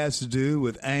 It has to do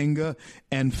with anger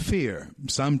and fear.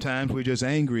 Sometimes we're just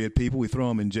angry at people. We throw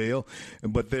them in jail,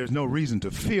 but there's no reason to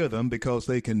fear them because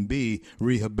they can be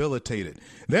rehabilitated.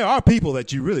 There are people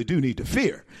that you really do need to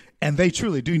fear, and they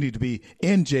truly do need to be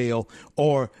in jail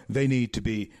or they need to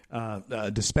be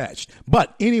dispatched.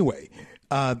 But anyway,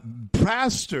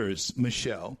 pastors,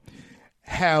 Michelle,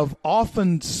 have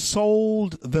often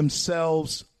sold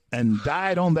themselves and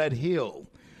died on that hill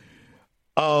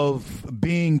of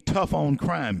being tough on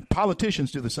crime.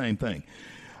 Politicians do the same thing.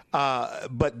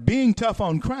 But being tough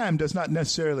on crime does not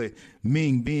necessarily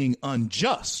mean being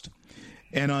unjust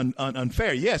and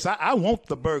unfair. Yes, I want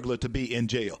the burglar to be in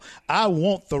jail. I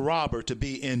want the robber to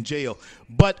be in jail.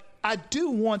 But I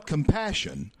do want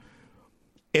compassion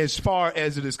as far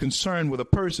as it is concerned with a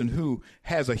person who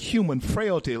has a human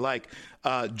frailty like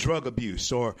drug abuse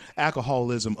or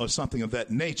alcoholism or something of that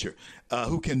nature,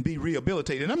 who can be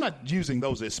rehabilitated. And I'm not using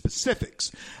those as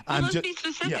specifics. Let's be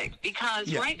specific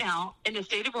because right now in the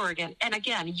state of Oregon, and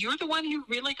again, you're the one who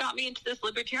really got me into this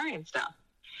libertarian stuff.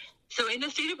 So in the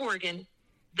state of Oregon,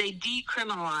 they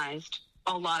decriminalized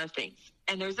a lot of things.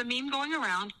 And there's a meme going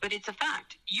around, but it's a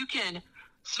fact. You can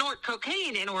snort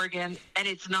cocaine in Oregon and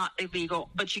it's not illegal,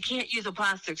 but you can't use a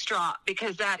plastic straw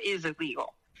because that is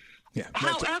illegal. Yeah,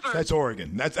 however, that's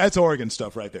Oregon. That's Oregon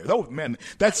stuff right there. Oh man,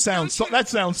 that sounds so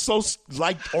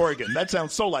like Oregon. That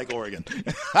sounds so like Oregon.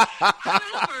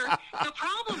 However, the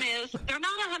problem is they're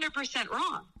not 100%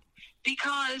 wrong,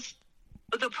 because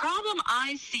the problem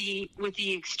I see with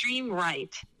the extreme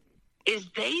right is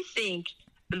they think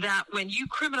that when you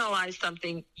criminalize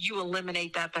something, you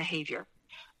eliminate that behavior.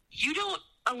 You don't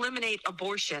eliminate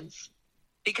abortions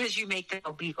because you make them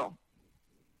illegal.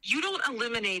 You don't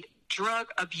eliminate drug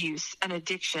abuse and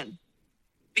addiction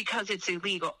because it's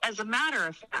illegal. As a matter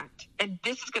of fact, and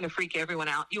this is going to freak everyone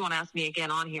out, you won't ask me again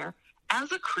on here,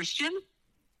 as a Christian,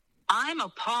 I'm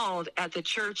appalled at the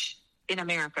church in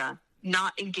America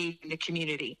not engaging the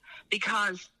community,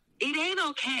 because it ain't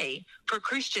okay for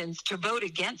Christians to vote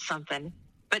against something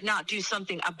but not do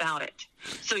something about it.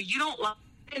 So you don't like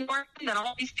that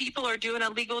all these people are doing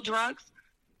illegal drugs?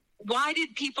 Why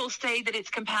did people say that it's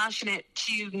compassionate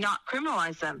to not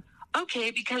criminalize them?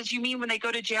 Okay, because you mean when they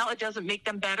go to jail, it doesn't make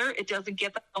them better? It doesn't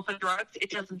get them off of drugs? It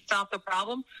doesn't stop the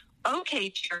problem? Okay,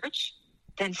 church,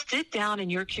 then sit down in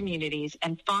your communities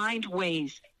and find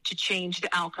ways to change the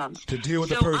outcomes. To deal with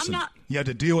the person.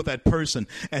 To deal with that person.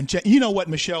 And you know what,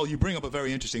 Michelle, you bring up a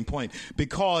very interesting point,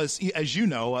 because, as you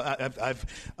know, I've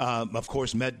of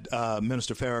course, met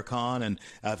Minister Farrakhan, and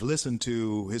I've listened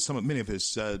to many of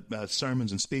his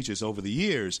sermons and speeches over the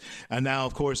years. And now,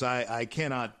 of course, I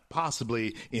cannot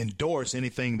possibly endorse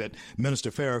anything that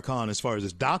Minister Farrakhan, as far as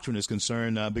his doctrine is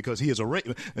concerned, because he is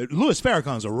Louis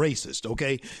Farrakhan is a racist,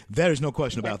 okay? There is no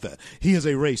question about that. He is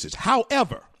a racist.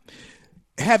 However,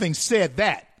 having said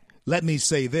that, let me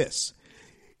say this.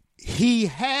 He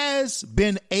has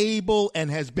been able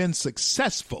and has been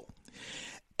successful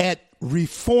at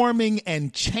reforming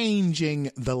and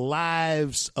changing the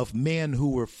lives of men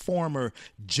who were former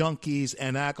junkies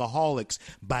and alcoholics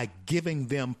by giving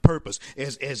them purpose.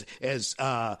 As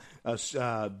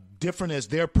different as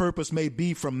their purpose may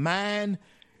be from mine,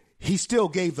 he still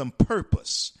gave them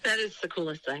purpose. That is the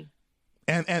coolest thing.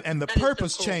 And the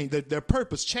purpose changed. Their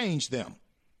purpose changed them.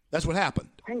 That's what happened.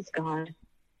 Praise God.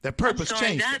 Their purpose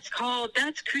changed.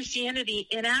 That's Christianity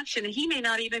in action. And he may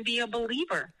not even be a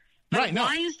believer. But right, no.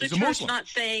 Why is the church not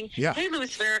saying, hey, Louis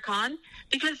Farrakhan,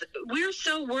 because we're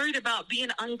so worried about being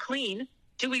unclean.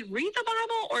 Do we read the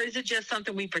Bible, or is it just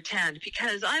something we pretend?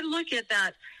 Because I look at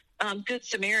that Good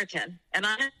Samaritan, and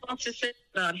I have lots to say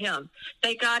about him.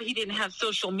 Thank God he didn't have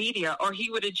social media, or he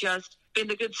would have just been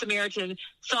the Good Samaritan,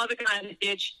 saw the guy in the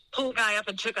ditch, pulled the guy up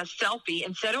and took a selfie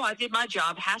and said, oh, I did my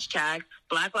job, hashtag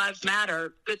Black Lives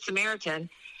Matter, Good Samaritan.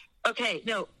 Okay,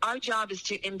 no, our job is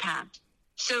to impact.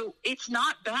 So it's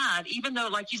not bad, even though,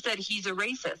 like you said, he's a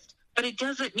racist. But it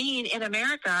doesn't mean in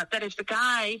America that if the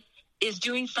guy is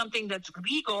doing something that's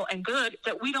legal and good,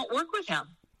 that we don't work with him.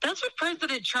 That's what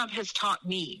President Trump has taught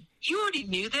me. You already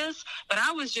knew this, but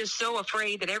I was just so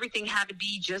afraid that everything had to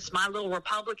be just my little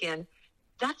Republican.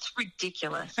 That's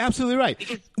ridiculous. Absolutely right.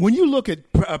 Because when you look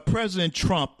at President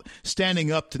Trump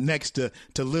standing up next to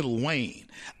Lil Wayne,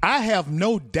 I have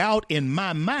no doubt in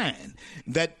my mind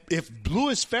that if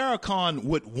Louis Farrakhan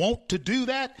would want to do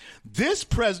that, this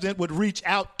president would reach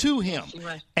out to him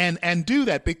and do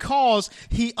that, because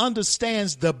he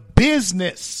understands the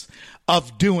business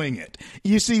of doing it.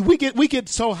 You see, we get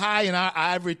so high in our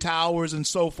ivory towers and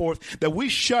so forth that we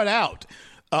shut out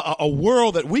a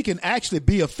world that we can actually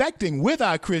be affecting with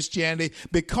our Christianity,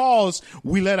 because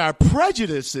we let our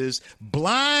prejudices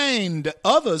blind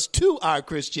others to our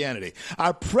Christianity,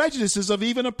 our prejudices of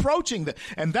even approaching that.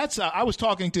 And that's, I was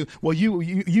talking to, well,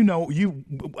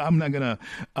 I'm not going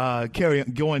to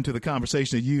go into the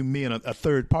conversation of you, me, and a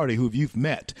third party who you've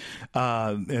met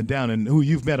who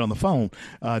you've met on the phone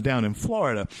down in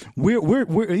Florida. We're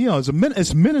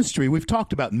it's ministry. We've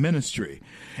talked about ministry.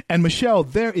 And Michelle,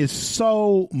 there is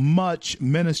so much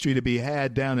ministry to be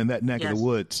had down in that neck of the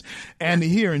woods, and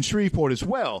here in Shreveport as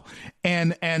well.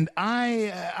 And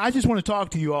I just want to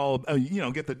talk to you all,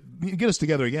 get us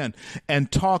together again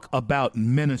and talk about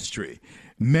ministry.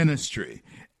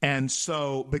 And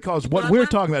so, because what we're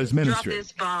talking about is ministry.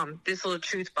 Drop this little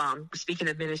truth bomb, speaking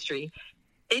of ministry.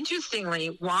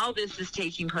 Interestingly, while this is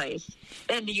taking place,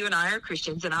 and you and I are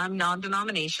Christians, and I'm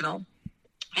non-denominational,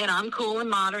 and I'm cool and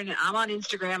modern, and I'm on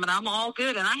Instagram, and I'm all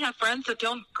good. And I have friends that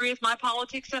don't agree with my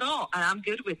politics at all, and I'm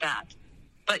good with that.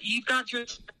 But you've got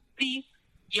 30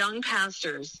 young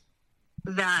pastors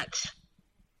that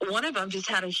one of them just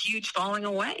had a huge falling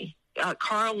away,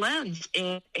 Carl Lenz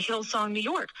in Hillsong, New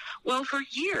York. Well, for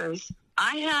years,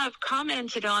 I have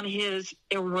commented on his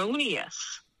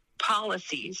erroneous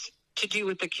policies to do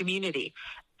with the community.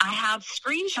 I have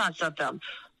screenshots of them.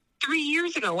 3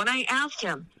 years ago when I asked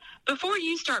him, before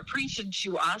you start preaching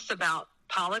to us about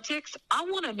politics, I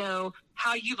want to know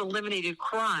how you've eliminated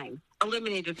crime,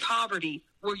 eliminated poverty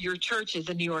where your church is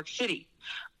in New York City.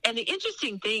 And the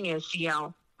interesting thing is,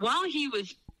 CL, while he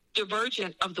was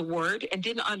divergent of the word and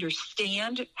didn't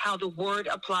understand how the word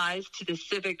applies to the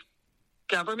civic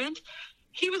government,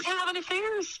 he was having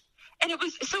affairs. And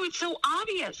it's so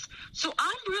obvious. So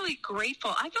I'm really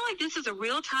grateful. I feel like this is a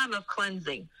real time of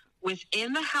cleansing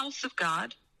within the house of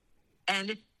God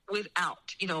and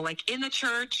without, like in the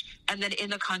church and then in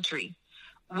the country.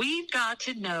 We've got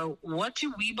to know, what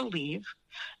do we believe?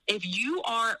 If you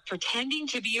are pretending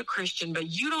to be a Christian, but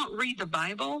you don't read the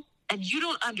Bible and you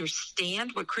don't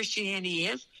understand what Christianity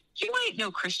is, you ain't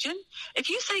no Christian. If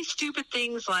you say stupid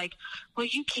things like, well,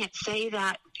 you can't say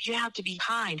that, you have to be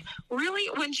kind. Really?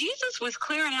 When Jesus was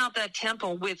clearing out that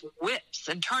temple with whips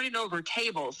and turning over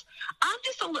tables,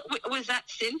 was that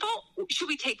sinful? Should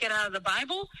we take it out of the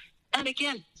Bible? And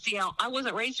again, CL, I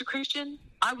wasn't raised a Christian.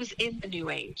 I was in the New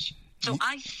Age. So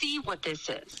I see what this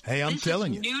is. Hey, I'm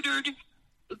telling you. Neutered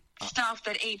stuff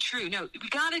that ain't true. No, we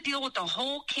got to deal with the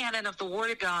whole canon of the Word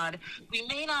of God. We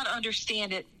may not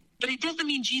understand it, but it doesn't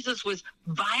mean Jesus was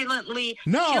violently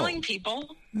killing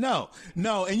people. No.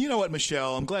 And you know what,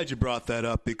 Michelle? I'm glad you brought that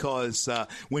up, because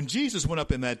when Jesus went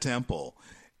up in that temple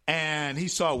and he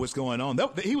saw what's going on,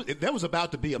 there was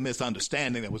about to be a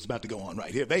misunderstanding that was about to go on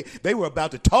right here. They were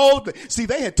about to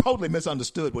they had totally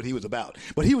misunderstood what he was about.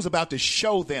 But he was about to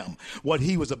show them what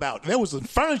he was about. There was some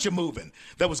furniture moving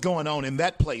that was going on in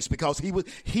that place, because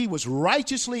he was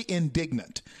righteously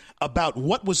indignant about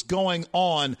what was going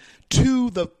on to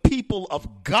the people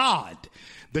of God,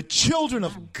 the children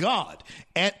of God,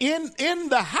 and in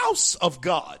the house of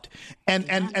God, and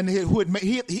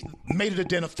he made it a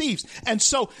den of thieves. And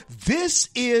so this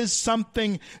is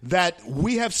something that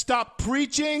we have stopped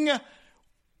preaching,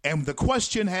 and the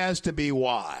question has to be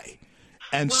why.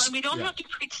 And we don't have to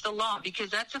preach the law, because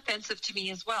that's offensive to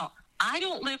me as well. I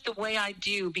don't live the way I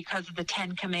do because of the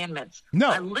 10 Commandments. No.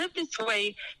 I live this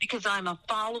way because I'm a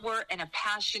follower and a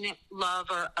passionate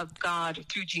lover of God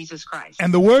through Jesus Christ.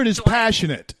 And the word is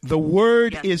passionate. The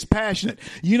word is passionate.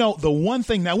 The one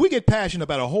thing, now we get passionate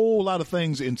about a whole lot of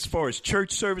things as far as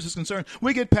church service is concerned.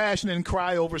 We get passionate and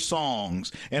cry over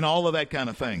songs and all of that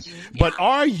kind of thing. Yeah. But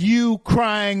are you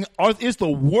crying, or is the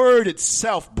word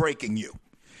itself breaking you?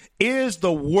 Is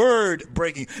the word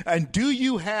breaking? And do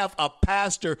you have a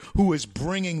pastor who is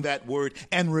bringing that word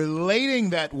and relating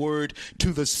that word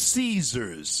to the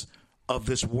Caesars of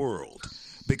this world?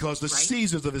 Because the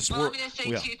Caesars of this world. I'm going to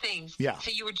say two things. Yeah.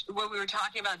 So when we were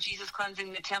talking about Jesus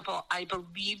cleansing the temple, I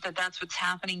believe that that's what's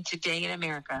happening today in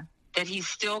America, that he's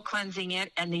still cleansing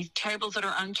it. And these tables that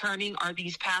are unturning are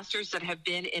these pastors that have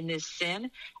been in this sin,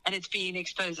 and it's being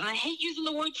exposed. And I hate using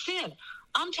the word sin.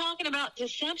 I'm talking about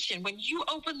deception. When you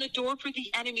open the door for the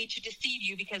enemy to deceive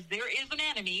you, because there is an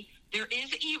enemy, there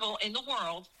is evil in the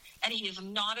world, and he is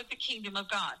not of the kingdom of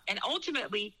God. And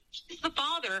ultimately, he's the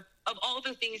father of all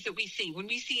the things that we see. When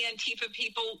we see Antifa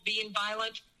people being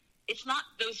violent, it's not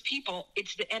those people,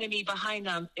 it's the enemy behind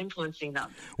them influencing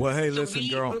them. Well, hey, listen,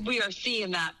 girl. We are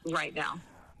seeing that right now.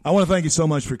 I want to thank you so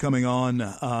much for coming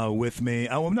on with me.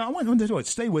 I want to do it.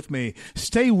 Stay with me.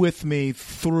 Stay with me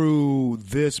through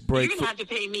this break. You're going to have to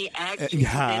pay me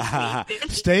extra.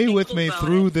 Stay with me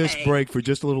through this break for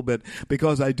just a little bit,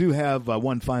 because I do have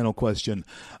one final question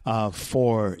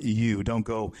for you. Don't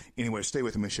go anywhere. Stay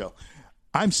with me, Michelle.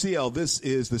 I'm CL. This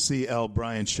is the CL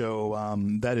Bryant Show.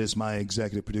 That is my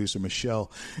executive producer. Michelle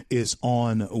is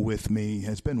on with me,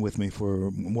 has been with me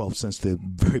for, since the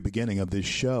very beginning of this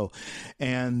show.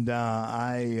 And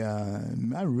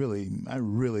I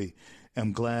really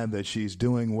am glad that she's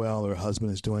doing well, her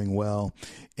husband is doing well,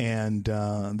 and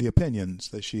the opinions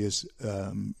that she has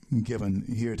given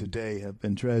here today have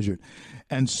been treasured.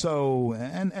 And so,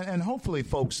 and hopefully,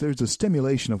 folks, there's a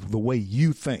stimulation of the way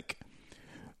you think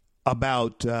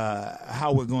about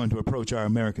how we're going to approach our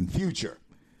American future.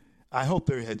 I hope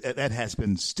that has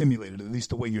been stimulated, at least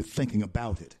the way you're thinking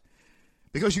about it.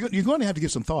 Because you're going to have to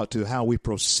give some thought to how we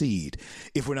proceed.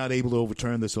 If we're not able to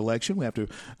overturn this election, we have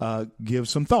to give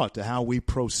some thought to how we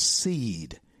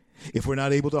proceed. If we're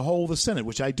not able to hold the Senate,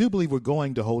 which I do believe we're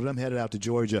going to hold it. I'm headed out to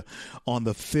Georgia on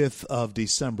the 5th of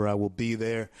December. I will be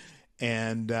there.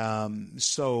 And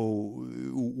so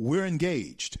we're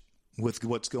engaged with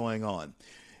what's going on.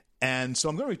 And so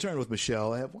I'm going to return with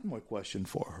Michelle. I have one more question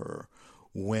for her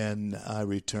when I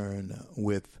return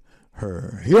with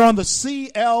her. Here on the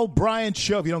CL Bryant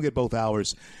Show. If you don't get both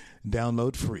hours,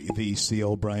 download free the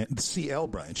CL Bryant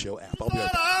Show app. I'll be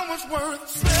right back. I was worth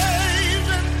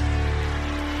saving.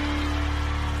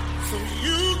 So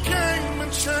you came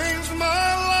and changed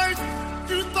my life.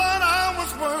 You thought I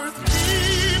was worth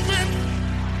keeping.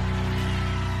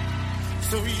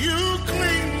 So you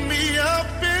cleaned me up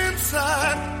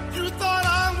inside. You thought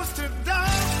I was to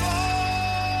die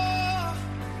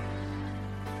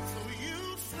for. So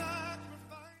you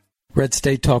sacrificed. Red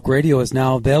State Talk Radio is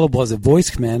now available as a voice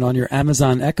command on your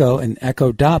Amazon Echo and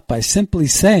Echo Dot by simply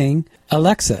saying,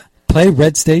 Alexa, play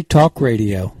Red State Talk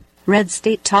Radio. Red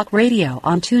State Talk Radio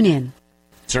on TuneIn.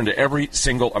 Concern to every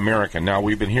single American. Now,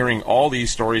 we've been hearing all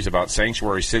these stories about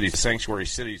sanctuary cities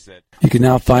that... You can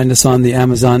now find us on the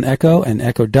Amazon Echo and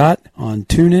Echo Dot, on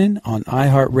TuneIn, on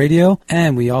iHeartRadio,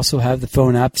 and we also have the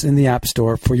phone apps in the App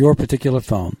Store for your particular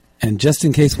phone. And just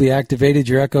in case we activated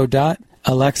your Echo Dot,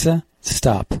 Alexa,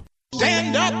 stop.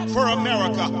 Stand up for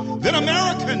America. Then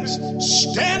Americans,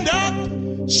 stand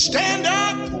up, stand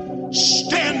up,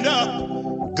 stand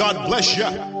up. God bless you.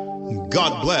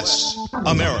 God bless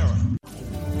America.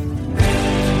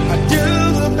 I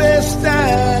do the best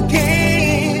I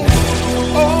can,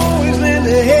 always lend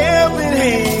a helping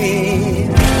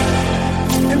hand,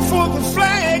 and for the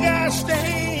flag I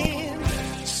stand.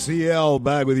 CL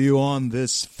back with you on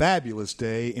this fabulous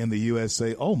day in the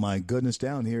USA. Oh my goodness,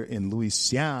 down here in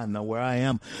Louisiana where I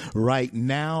am right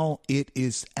now, it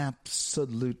is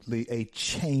absolutely a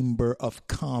Chamber of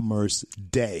Commerce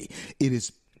day. It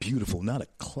is beautiful, not a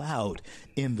cloud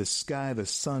in the sky. The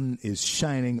sun is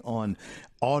shining on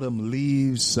autumn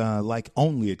leaves like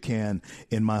only it can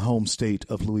in my home state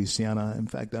of Louisiana. In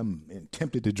fact, I'm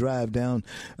tempted to drive down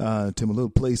to my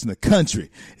little place in the country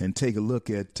and take a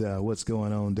look at what's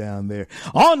going on down there.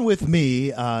 On with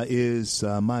me is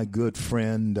my good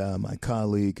friend, my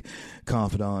colleague,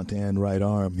 confidant, and right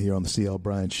arm here on the C.L.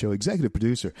 Bryant Show, executive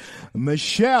producer.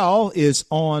 Michelle is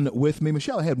on with me.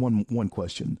 Michelle, I had one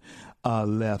question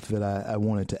left that I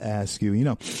wanted to ask you. You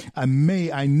know, I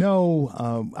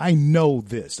know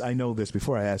this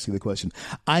before I ask you the question.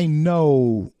 I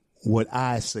know what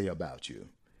I say about you.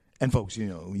 And folks, you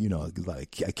know,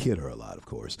 like I kid her a lot, of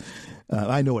course.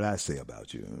 I know what I say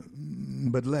about you.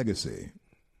 But legacy,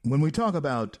 when we talk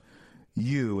about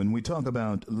you and we talk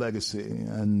about legacy,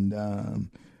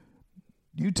 and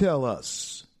you tell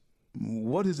us,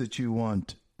 what is it you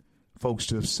want folks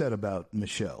to have said about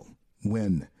Michelle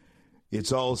when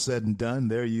it's all said and done?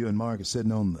 There you and Mark are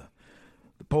sitting on the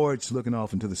porch looking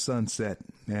off into the sunset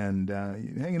and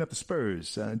hanging up the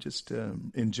spurs. Just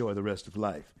enjoy the rest of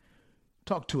life.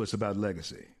 Talk to us about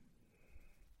legacy.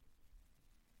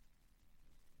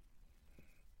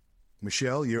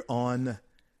 Michelle, you're on.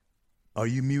 Are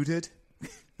you muted?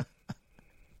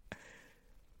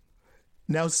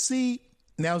 Now see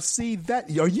that.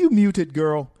 Are you muted,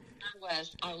 girl?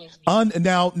 I was.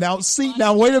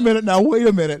 Now wait a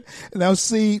minute. Now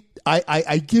see,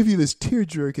 I give you this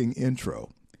tear-jerking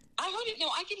intro. I heard it. No,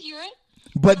 I could hear it.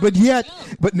 But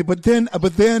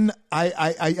then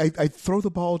I throw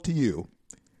the ball to you.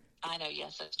 I know.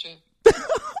 Yes, that's true.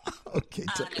 Okay,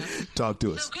 talk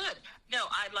to us. So good. No,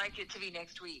 I'd like it to be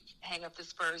next week. Hang up the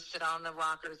spurs, sit on the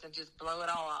rockers, and just blow it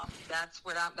all off.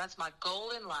 That's my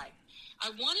goal in life. I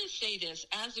want to say this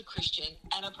as a Christian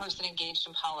and a person engaged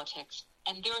in politics,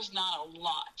 and there's not a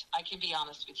lot, I can be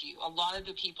honest with you. A lot of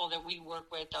the people that we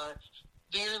work with are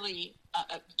barely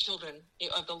children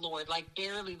of the Lord, like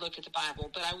barely look at the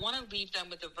Bible. But I want to leave them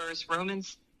with the verse,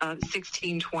 Romans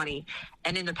 16:20.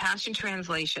 And in the Passion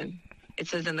Translation, it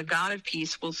says, "And the God of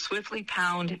peace will swiftly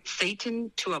pound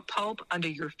Satan to a pulp under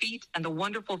your feet, and the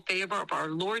wonderful favor of our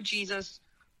Lord Jesus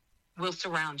will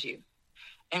surround you."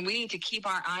 And we need to keep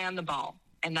our eye on the ball,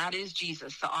 and that is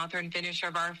Jesus, the author and finisher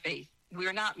of our faith.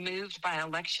 We're not moved by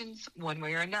elections one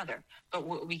way or another, but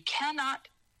what we cannot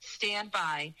stand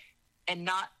by and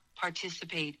not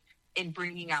participate in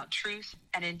bringing out truth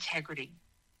and integrity.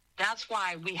 That's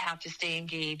why we have to stay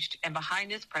engaged and behind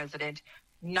this president,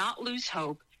 not lose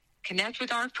hope, connect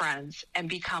with our friends, and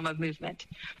become a movement.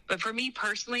 But for me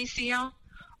personally, CL,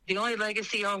 the only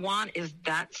legacy I want is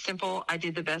that simple. I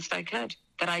did the best I could,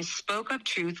 that I spoke up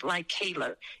truth like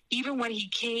Caleb. Even when he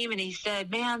came and he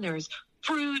said, man, there's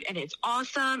fruit and it's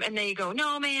awesome. And they go,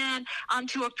 no, man, I'm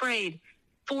too afraid.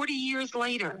 40 years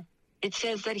later, it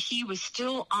says that he was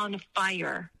still on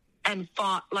fire and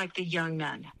fought like the young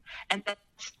men. And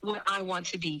that's what I want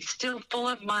to be, still full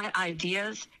of my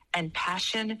ideas and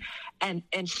passion and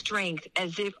strength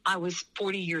as if I was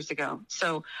 40 years ago.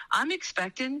 So I'm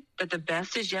expecting that the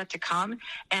best is yet to come.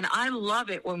 And I love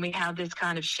it when we have this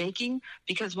kind of shaking,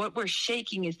 because what we're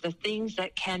shaking is the things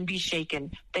that can be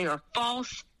shaken. They are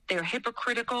false, they're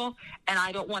hypocritical, and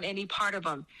I don't want any part of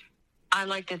them. I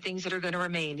like the things that are going to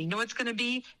remain. You know what it's going to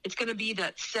be? It's going to be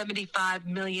the 75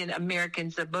 million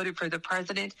Americans that voted for the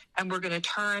president, and we're going to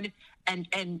turn and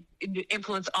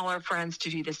influence all our friends to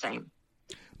do the same.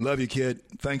 Love you, kid.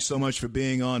 Thanks so much for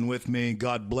being on with me.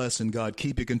 God bless and God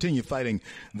keep you. Continue fighting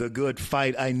the good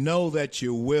fight. I know that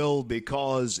you will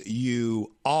because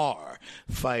you are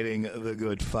fighting the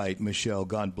good fight. Michelle,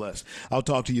 God bless. I'll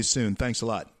talk to you soon. Thanks a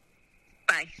lot.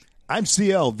 Bye. I'm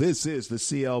CL. This is the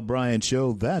CL Bryant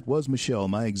Show. That was Michelle,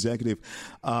 my executive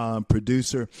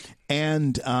producer.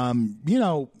 And,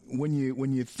 when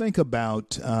you think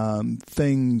about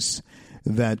things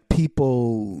that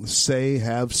people say,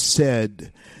 have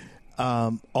said,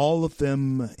 all of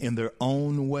them in their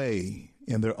own way,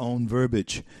 in their own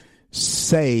verbiage,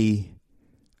 say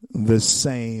the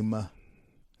same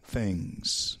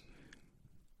things.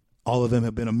 All of them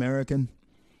have been American,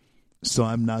 so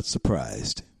I'm not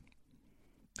surprised.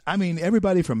 I mean,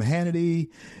 everybody from Hannity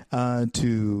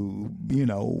to,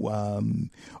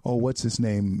 what's his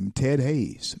name? Ted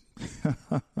Hayes.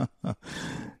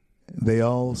 They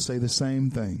all say the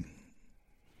same thing.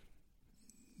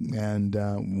 And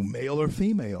male or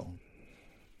female,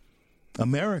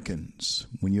 Americans,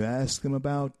 when you ask them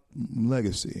about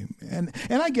legacy, and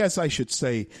I guess I should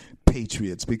say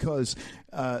patriots, because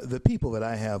the people that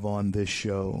I have on this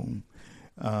show,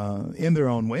 in their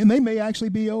own way, and they may actually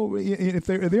be over, if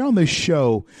they're on this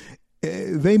show,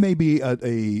 they may be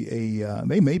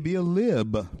they may be a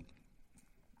lib.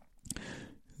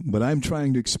 But I'm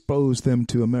trying to expose them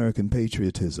to American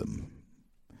patriotism.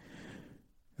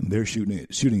 And they're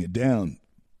shooting it down.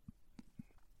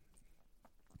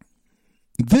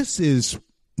 This is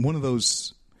one of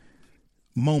those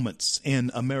moments in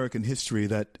American history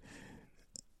that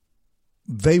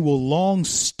they will long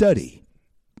study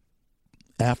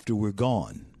after we're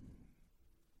gone.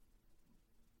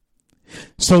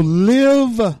 So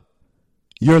live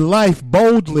your life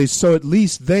boldly so at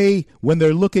least they, when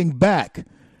they're looking back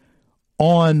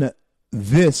on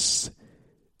this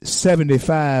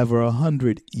 75 or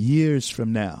 100 years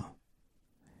from now,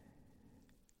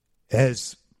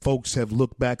 as folks have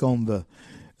looked back on the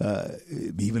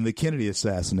even the Kennedy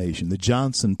assassination, the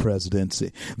Johnson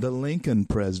presidency, the Lincoln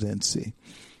presidency,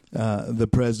 the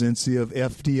presidency of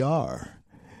FDR,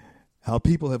 how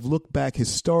people have looked back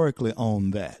historically on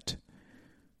that.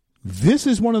 This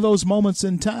is one of those moments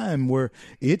in time where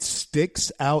it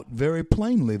sticks out very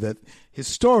plainly that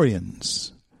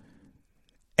historians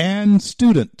and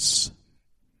students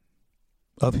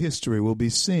of history will be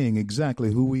seeing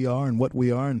exactly who we are and what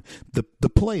we are and the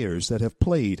players that have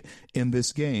played in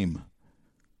this game.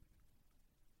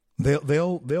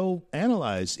 They'll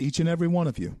analyze each and every one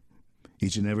of you,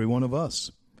 each and every one of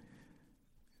us.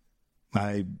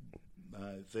 I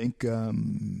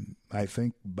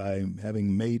think by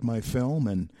having made my film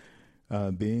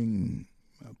and being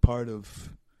a part of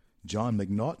John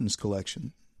McNaughton's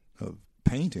collection of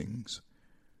paintings,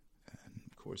 and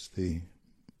of course the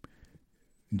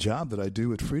job that I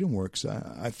do at Freedom Works,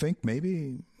 I think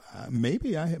maybe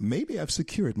I've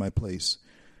secured my place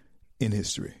in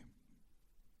history.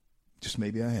 Just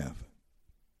maybe I have.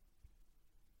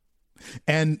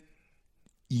 And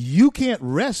you can't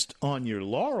rest on your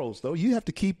laurels, though. You have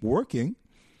to keep working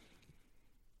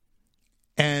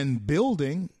and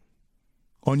building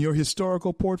on your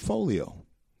historical portfolio.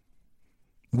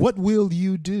 What will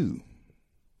you do?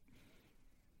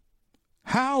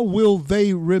 How will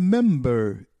they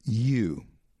remember you?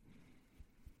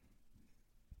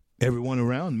 Everyone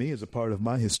around me is a part of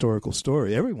my historical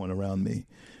story. Everyone around me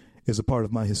is a part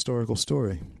of my historical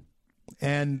story.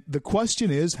 And the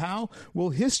question is, how will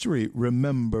history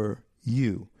remember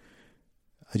you?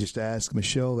 I just asked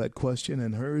Michelle that question,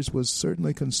 and hers was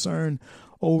certainly concerned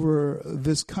over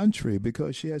this country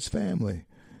because she has family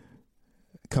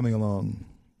coming along,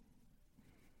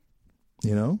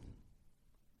 you know?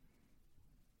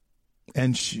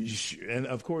 And and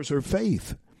of course, her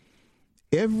faith.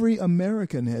 Every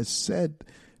American has said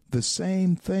the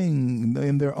same thing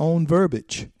in their own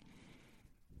verbiage.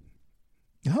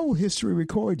 How will history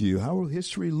record you? How will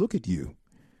history look at you?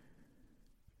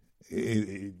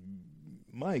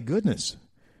 My goodness.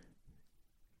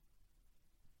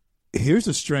 Here's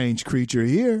a strange creature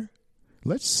here.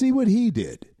 Let's see what he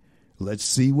did. Let's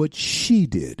see what she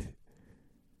did.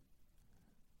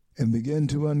 And begin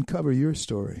to uncover your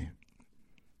story.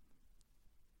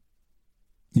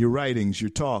 Your writings, your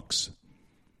talks,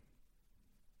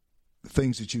 the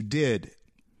things that you did.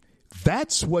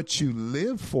 That's what you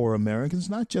live for, Americans,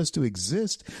 not just to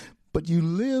exist, but you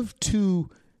live to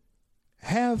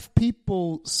have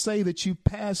people say that you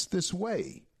passed this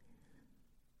way.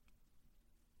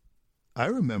 I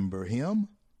remember him.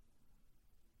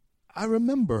 I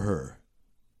remember her.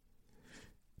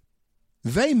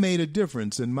 They made a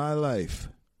difference in my life.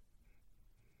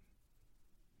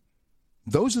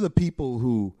 Those are the people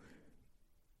who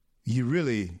you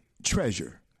really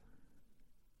treasure.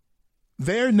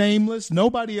 They're nameless.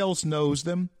 Nobody else knows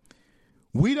them.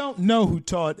 We don't know who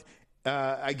taught,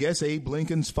 I guess Abe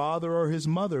Lincoln's father or his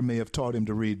mother may have taught him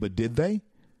to read, but did they?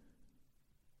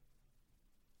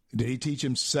 Did he teach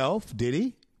himself? Did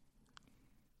he?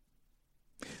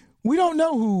 We don't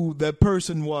know who the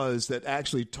person was that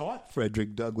actually taught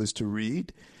Frederick Douglass to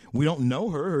read. We don't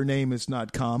know her. Her name is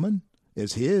not common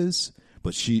as his,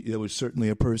 but there was certainly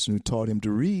a person who taught him to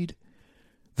read.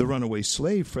 The runaway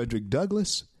slave, Frederick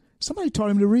Douglass, somebody taught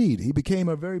him to read. He became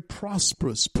a very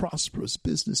prosperous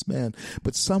businessman,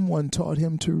 but someone taught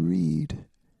him to read.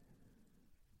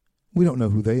 We don't know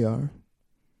who they are.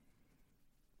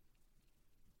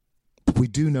 But we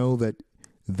do know that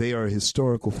they are a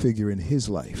historical figure in his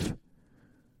life.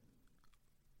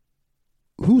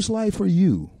 Whose life are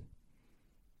you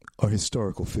a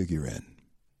historical figure in?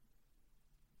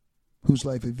 Whose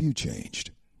life have you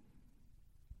changed?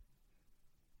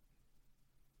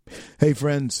 Hey,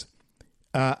 friends,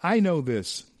 I know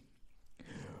this.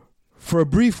 For a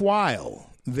brief while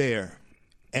there,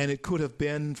 and it could have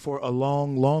been for a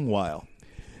long, long while,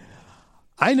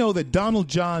 I know that Donald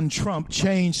John Trump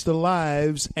changed the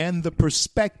lives and the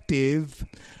perspective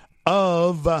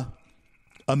of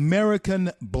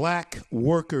American black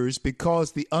workers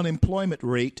because the unemployment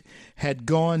rate had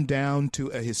gone down to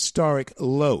a historic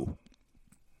low.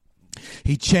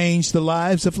 He changed the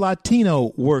lives of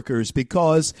Latino workers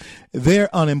because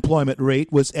their unemployment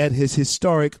rate was at his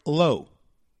historic low.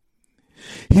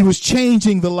 He was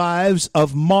changing the lives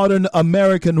of modern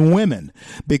American women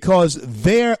because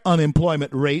their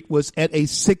unemployment rate was at a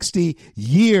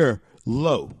 60-year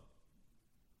low.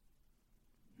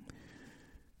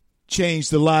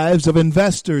 Changed the lives of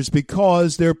investors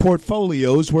because their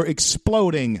portfolios were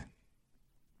exploding.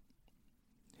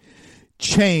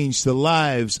 Changed the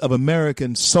lives of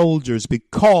American soldiers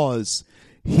because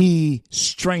he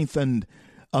strengthened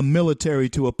a military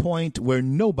to a point where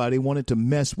nobody wanted to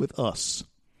mess with us.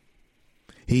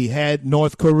 He had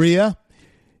North Korea,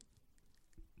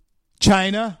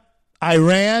 China,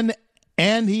 Iran,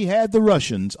 and he had the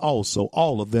Russians also.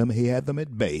 All of them, he had them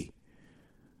at bay.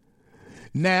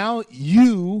 Now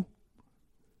you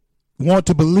want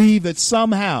to believe that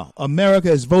somehow America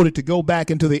has voted to go back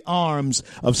into the arms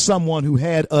of someone who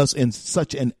had us in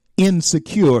such an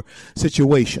insecure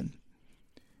situation.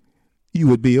 You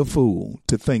would be a fool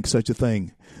to think such a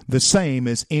thing. The same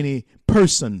as any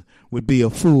person would be a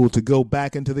fool to go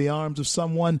back into the arms of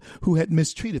someone who had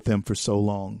mistreated them for so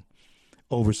long,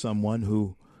 over someone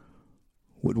who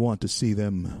would want to see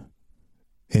them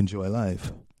enjoy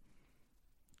life.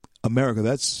 America,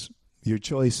 that's your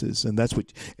choices, and that's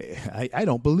what I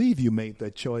don't believe you made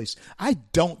that choice. I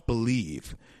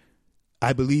believe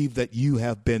that you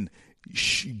have been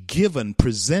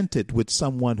presented with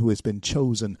someone who has been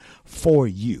chosen for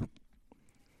you.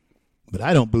 But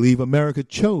I don't believe America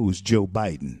chose Joe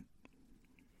Biden.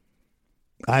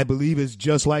 I believe it's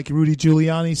just like Rudy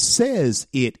Giuliani says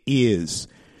it is.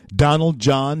 Donald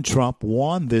John Trump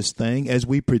won this thing as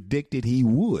we predicted he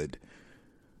would.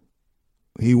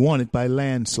 He won it by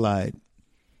landslide.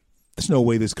 There's no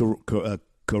way this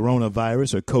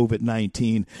coronavirus or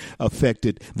COVID-19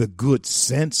 affected the good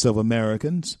sense of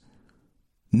Americans,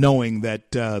 knowing that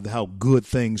how good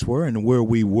things were and where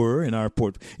we were in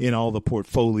all the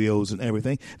portfolios and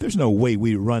everything. There's no way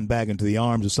we run back into the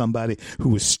arms of somebody who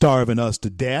was starving us to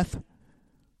death.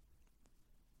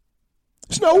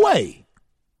 There's no way.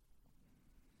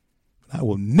 I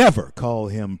will never call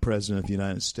him President of the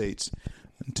United States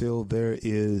until there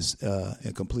is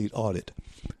a complete audit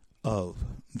of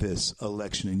this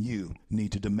election, and you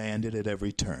need to demand it at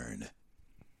every turn.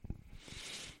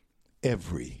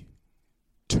 Every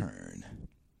turn.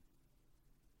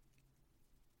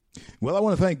 Well, I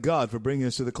want to thank God for bringing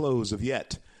us to the close of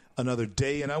yet another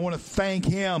day, and I want to thank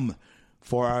him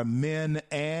for our men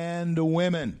and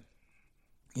women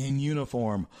in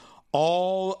uniform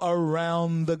all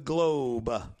around the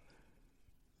globe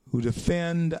who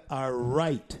defend our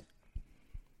right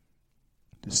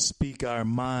to speak our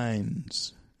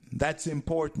minds. That's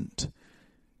important,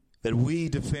 that we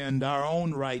defend our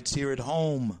own rights here at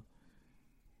home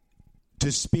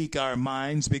to speak our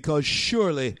minds, because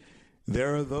surely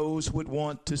there are those who would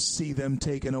want to see them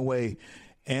taken away.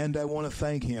 And I want to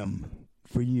thank him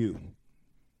for you,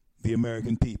 the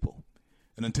American people.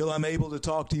 And until I'm able to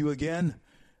talk to you again,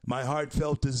 my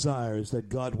heartfelt desire is that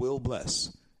God will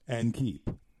bless and keep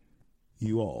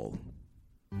you all.